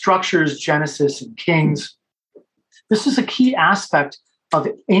 It structures Genesis and Kings. This is a key aspect of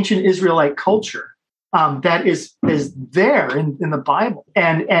ancient Israelite culture that is there in the Bible.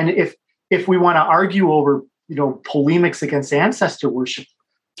 And if we want to argue over polemics against ancestor worship,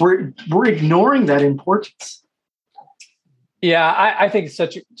 we're ignoring that importance. Yeah, I think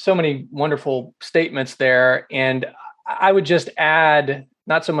so many wonderful statements there, and I would just add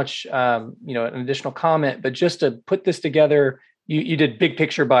not so much an additional comment, but just to put this together. You did big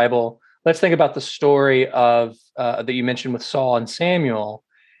picture Bible. Let's think about the story of that you mentioned with Saul and Samuel,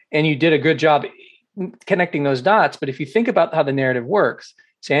 and you did a good job connecting those dots. But if you think about how the narrative works,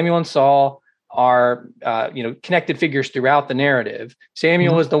 Samuel and Saul are connected figures throughout the narrative.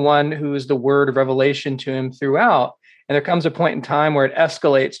 Samuel is the one who is the word of revelation to him throughout. And there comes a point in time where it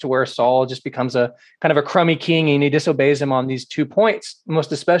escalates to where Saul just becomes a kind of a crummy king, and he disobeys him on these 2 points,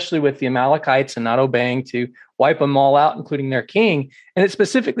 most especially with the Amalekites and not obeying to wipe them all out, including their king. And it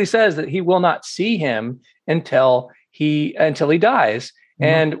specifically says that he will not see him until he dies.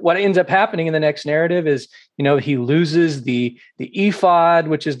 And what ends up happening in the next narrative is, he loses the ephod,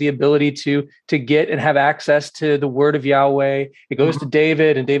 which is the ability to get and have access to the word of Yahweh. It goes to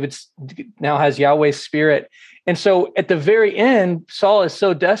David, and David now has Yahweh's spirit. And so at the very end, Saul is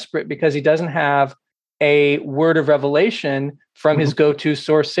so desperate because he doesn't have a word of revelation from his go-to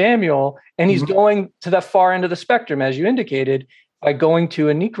source, Samuel, and he's going to the far end of the spectrum, as you indicated, by going to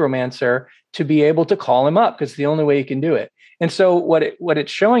a necromancer to be able to call him up, because it's the only way he can do it. And so what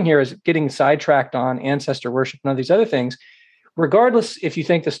it's showing here is getting sidetracked on ancestor worship and all these other things. Regardless if you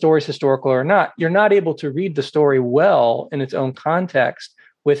think the story is historical or not, you're not able to read the story well in its own context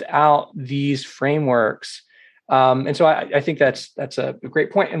without these frameworks. And so I think that's a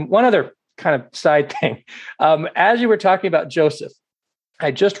great point. And one other kind of side thing, as you were talking about Joseph,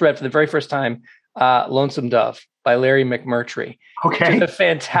 I just read for the very first time Lonesome Dove by Larry McMurtry. Okay. It's a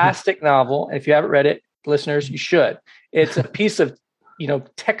fantastic novel. And if you haven't read it, listeners, you should. It's a piece of,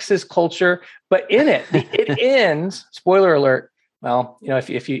 Texas culture, but in it ends, spoiler alert. Well, if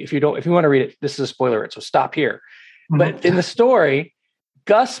you want to read it, this is a spoiler alert, so stop here. But in the story,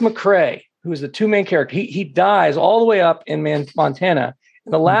 Gus McCrae, who is the two main characters, he dies all the way up in Montana.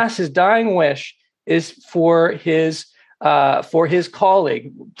 And his dying wish is for his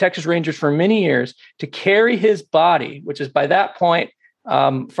colleague, Texas Rangers for many years, to carry his body, which is by that point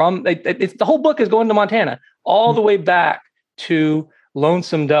the whole book is going to Montana, all the way back to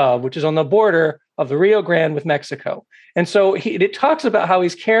Lonesome Dove, which is on the border of the Rio Grande with Mexico. And so it talks about how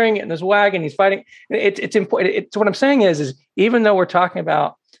he's carrying it in his wagon, he's fighting. It's important. It's what I'm saying is even though we're talking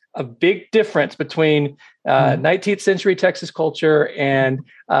about a big difference between 19th century Texas culture and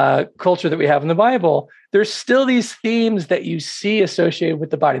culture that we have in the Bible, there's still these themes that you see associated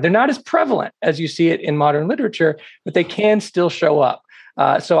with the body. They're not as prevalent as you see it in modern literature, but they can still show up.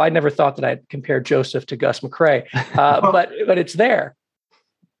 So I never thought that I'd compare Joseph to Gus McCrae, but it's there.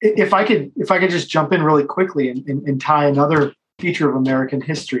 If I could just jump in really quickly and tie another feature of American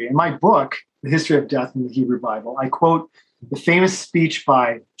history. In my book, The History of Death in the Hebrew Bible, I quote the famous speech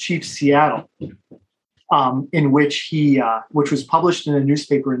by Chief Seattle, in which which was published in a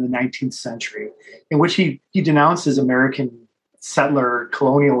newspaper in the 19th century, in which he denounces American settler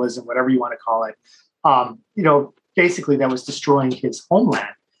colonialism, whatever you want to call it. Basically that was destroying his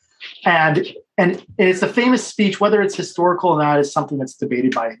homeland. And it's a famous speech, whether it's historical or not, is something that's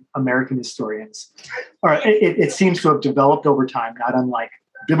debated by American historians. Or it seems to have developed over time, not unlike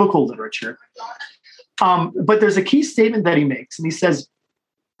biblical literature. But there's a key statement that he makes, and he says,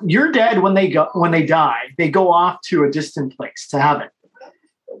 "Your dead, when they die, they go off to a distant place, to heaven.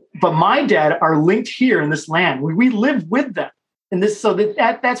 But my dead are linked here in this land. We live with them, and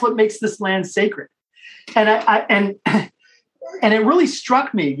that's what makes this land sacred." And it really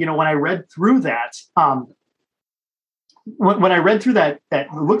struck me, when I read through that. When I read through that,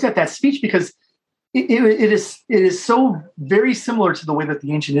 looked at that speech, because it is so very similar to the way that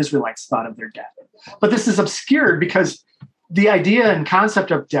the ancient Israelites thought of their death. But this is obscured because the idea and concept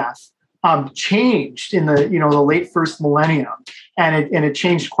of death changed in the late first millennium, and it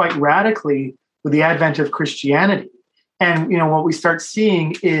changed quite radically with the advent of Christianity. And what we start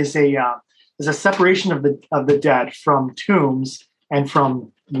seeing is a separation of the dead from tombs and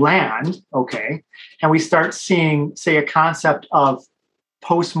from land. Okay, and we start seeing, say, a concept of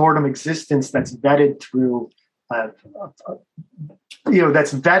post-mortem existence that's vetted through, that's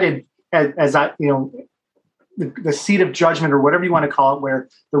vetted as the seat of judgment, or whatever you want to call it, where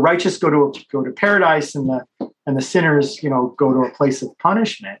the righteous go to paradise and the sinners, go to a place of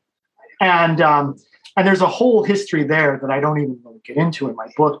punishment. And there's a whole history there that I don't even really get into in my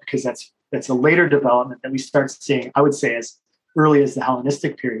book, because that's a later development that we start seeing, I would say, as early as the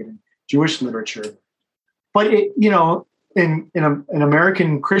Hellenistic period in Jewish literature. But in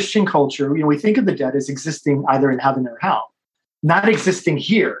American Christian culture, we think of the dead as existing either in heaven or hell, not existing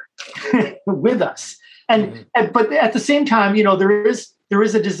here with us. But at the same time, there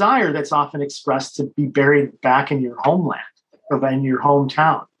is a desire that's often expressed to be buried back in your homeland or in your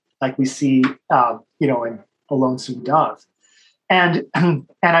hometown, like we see, in A Lonesome Dove, and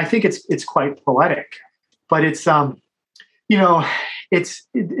I think it's quite poetic. But it's there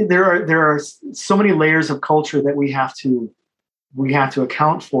are so many layers of culture that we have to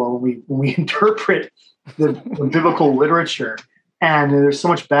account for when we interpret the biblical literature. And there's so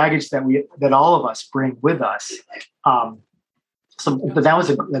much baggage that all of us bring with us. But that was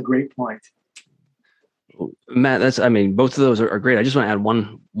a great point. Matt, both of those are great. I just want to add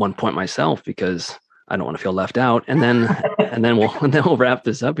one point myself, because I don't want to feel left out. And then we'll wrap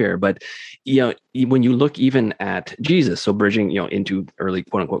this up here. But when you look even at Jesus, so bridging into early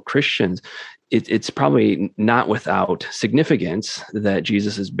quote unquote Christians, it's probably not without significance that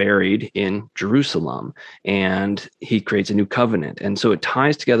Jesus is buried in Jerusalem and he creates a new covenant. And so it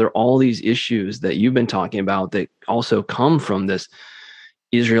ties together all these issues that you've been talking about that also come from this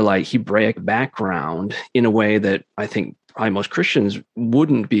Israelite Hebraic background in a way that I think probably most Christians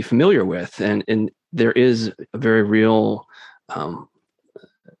wouldn't be familiar with. And there is a very real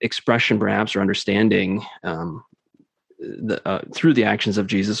expression, perhaps, or understanding through the actions of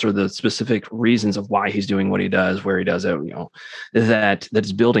Jesus, or the specific reasons of why he's doing what he does, where he does it,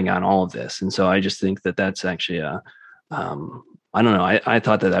 that's building on all of this. And so I just think that that's actually I don't know. I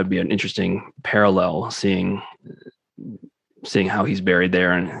thought that would be an interesting parallel, seeing how he's buried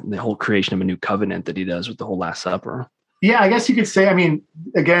there and the whole creation of a new covenant that he does with the whole Last Supper. Yeah, I guess you could say,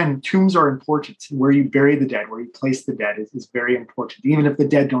 again, tombs are important. Where you bury the dead, where you place the dead is very important, even if the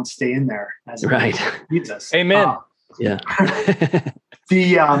dead don't stay in there. As right. Jesus. Amen. Yeah.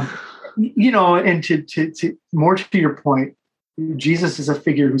 And to more to your point, Jesus is a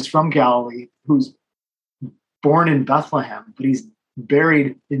figure who's from Galilee, who's born in Bethlehem, but he's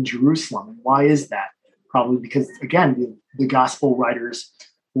buried in Jerusalem. And why is that? Probably because, again, the gospel writers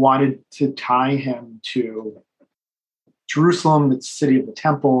wanted to tie him to Jerusalem, the city of the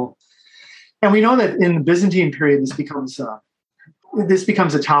temple. And we know that in the Byzantine period, this becomes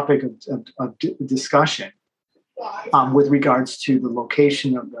a topic of discussion with regards to the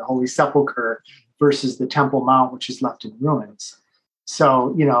location of the Holy Sepulchre versus the Temple Mount, which is left in ruins.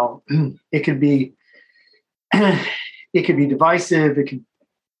 So, it could be divisive.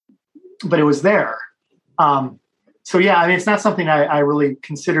 But it was there. So yeah, I mean, it's not something I really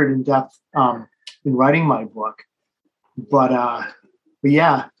considered in depth in writing my book. But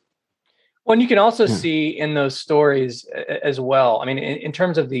yeah. Well, and you can also see in those stories as well. I mean, in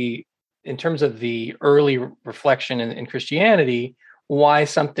terms of the early reflection in Christianity, why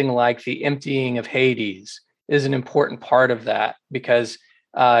something like the emptying of Hades is an important part of that, because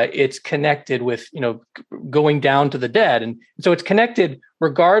it's connected with, going down to the dead. And so it's connected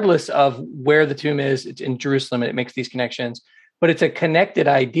regardless of where the tomb is. It's in Jerusalem, and it makes these connections, but it's a connected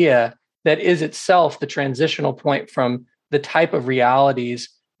idea that is itself the transitional point from the type of realities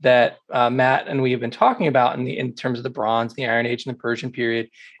that Matt and we have been talking about in terms of the Bronze, the Iron Age, and the Persian period.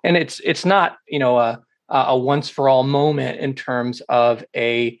 And it's not, a once for all moment in terms of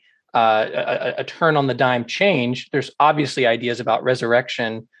a turn on the dime change. There's obviously ideas about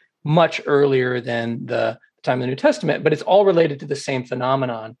resurrection much earlier than the time of the New Testament, but it's all related to the same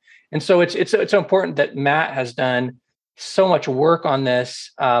phenomenon. And so it's so important that Matt has done so much work on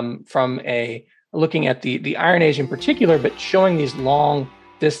this, from looking at the Iron Age in particular, but showing these long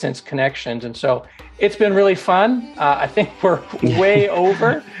distance connections. And so it's been really fun. I think we're way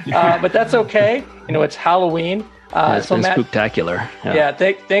over, but that's okay. It's Halloween. It's been Matt, spectacular. Yeah.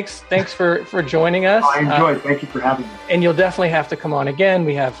 Thanks for joining us. I enjoyed it. Thank you for having me. And you'll definitely have to come on again.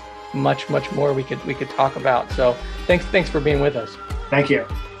 We have much more we could talk about. So thanks for being with us. Thank you.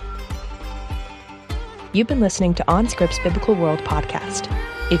 You've been listening to OnCrypt's Biblical World podcast.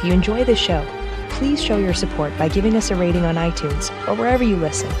 If you enjoy this show, please show your support by giving us a rating on iTunes or wherever you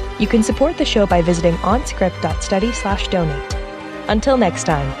listen. You can support the show by visiting onscript.study/donate. Until next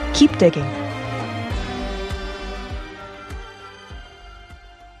time, keep digging.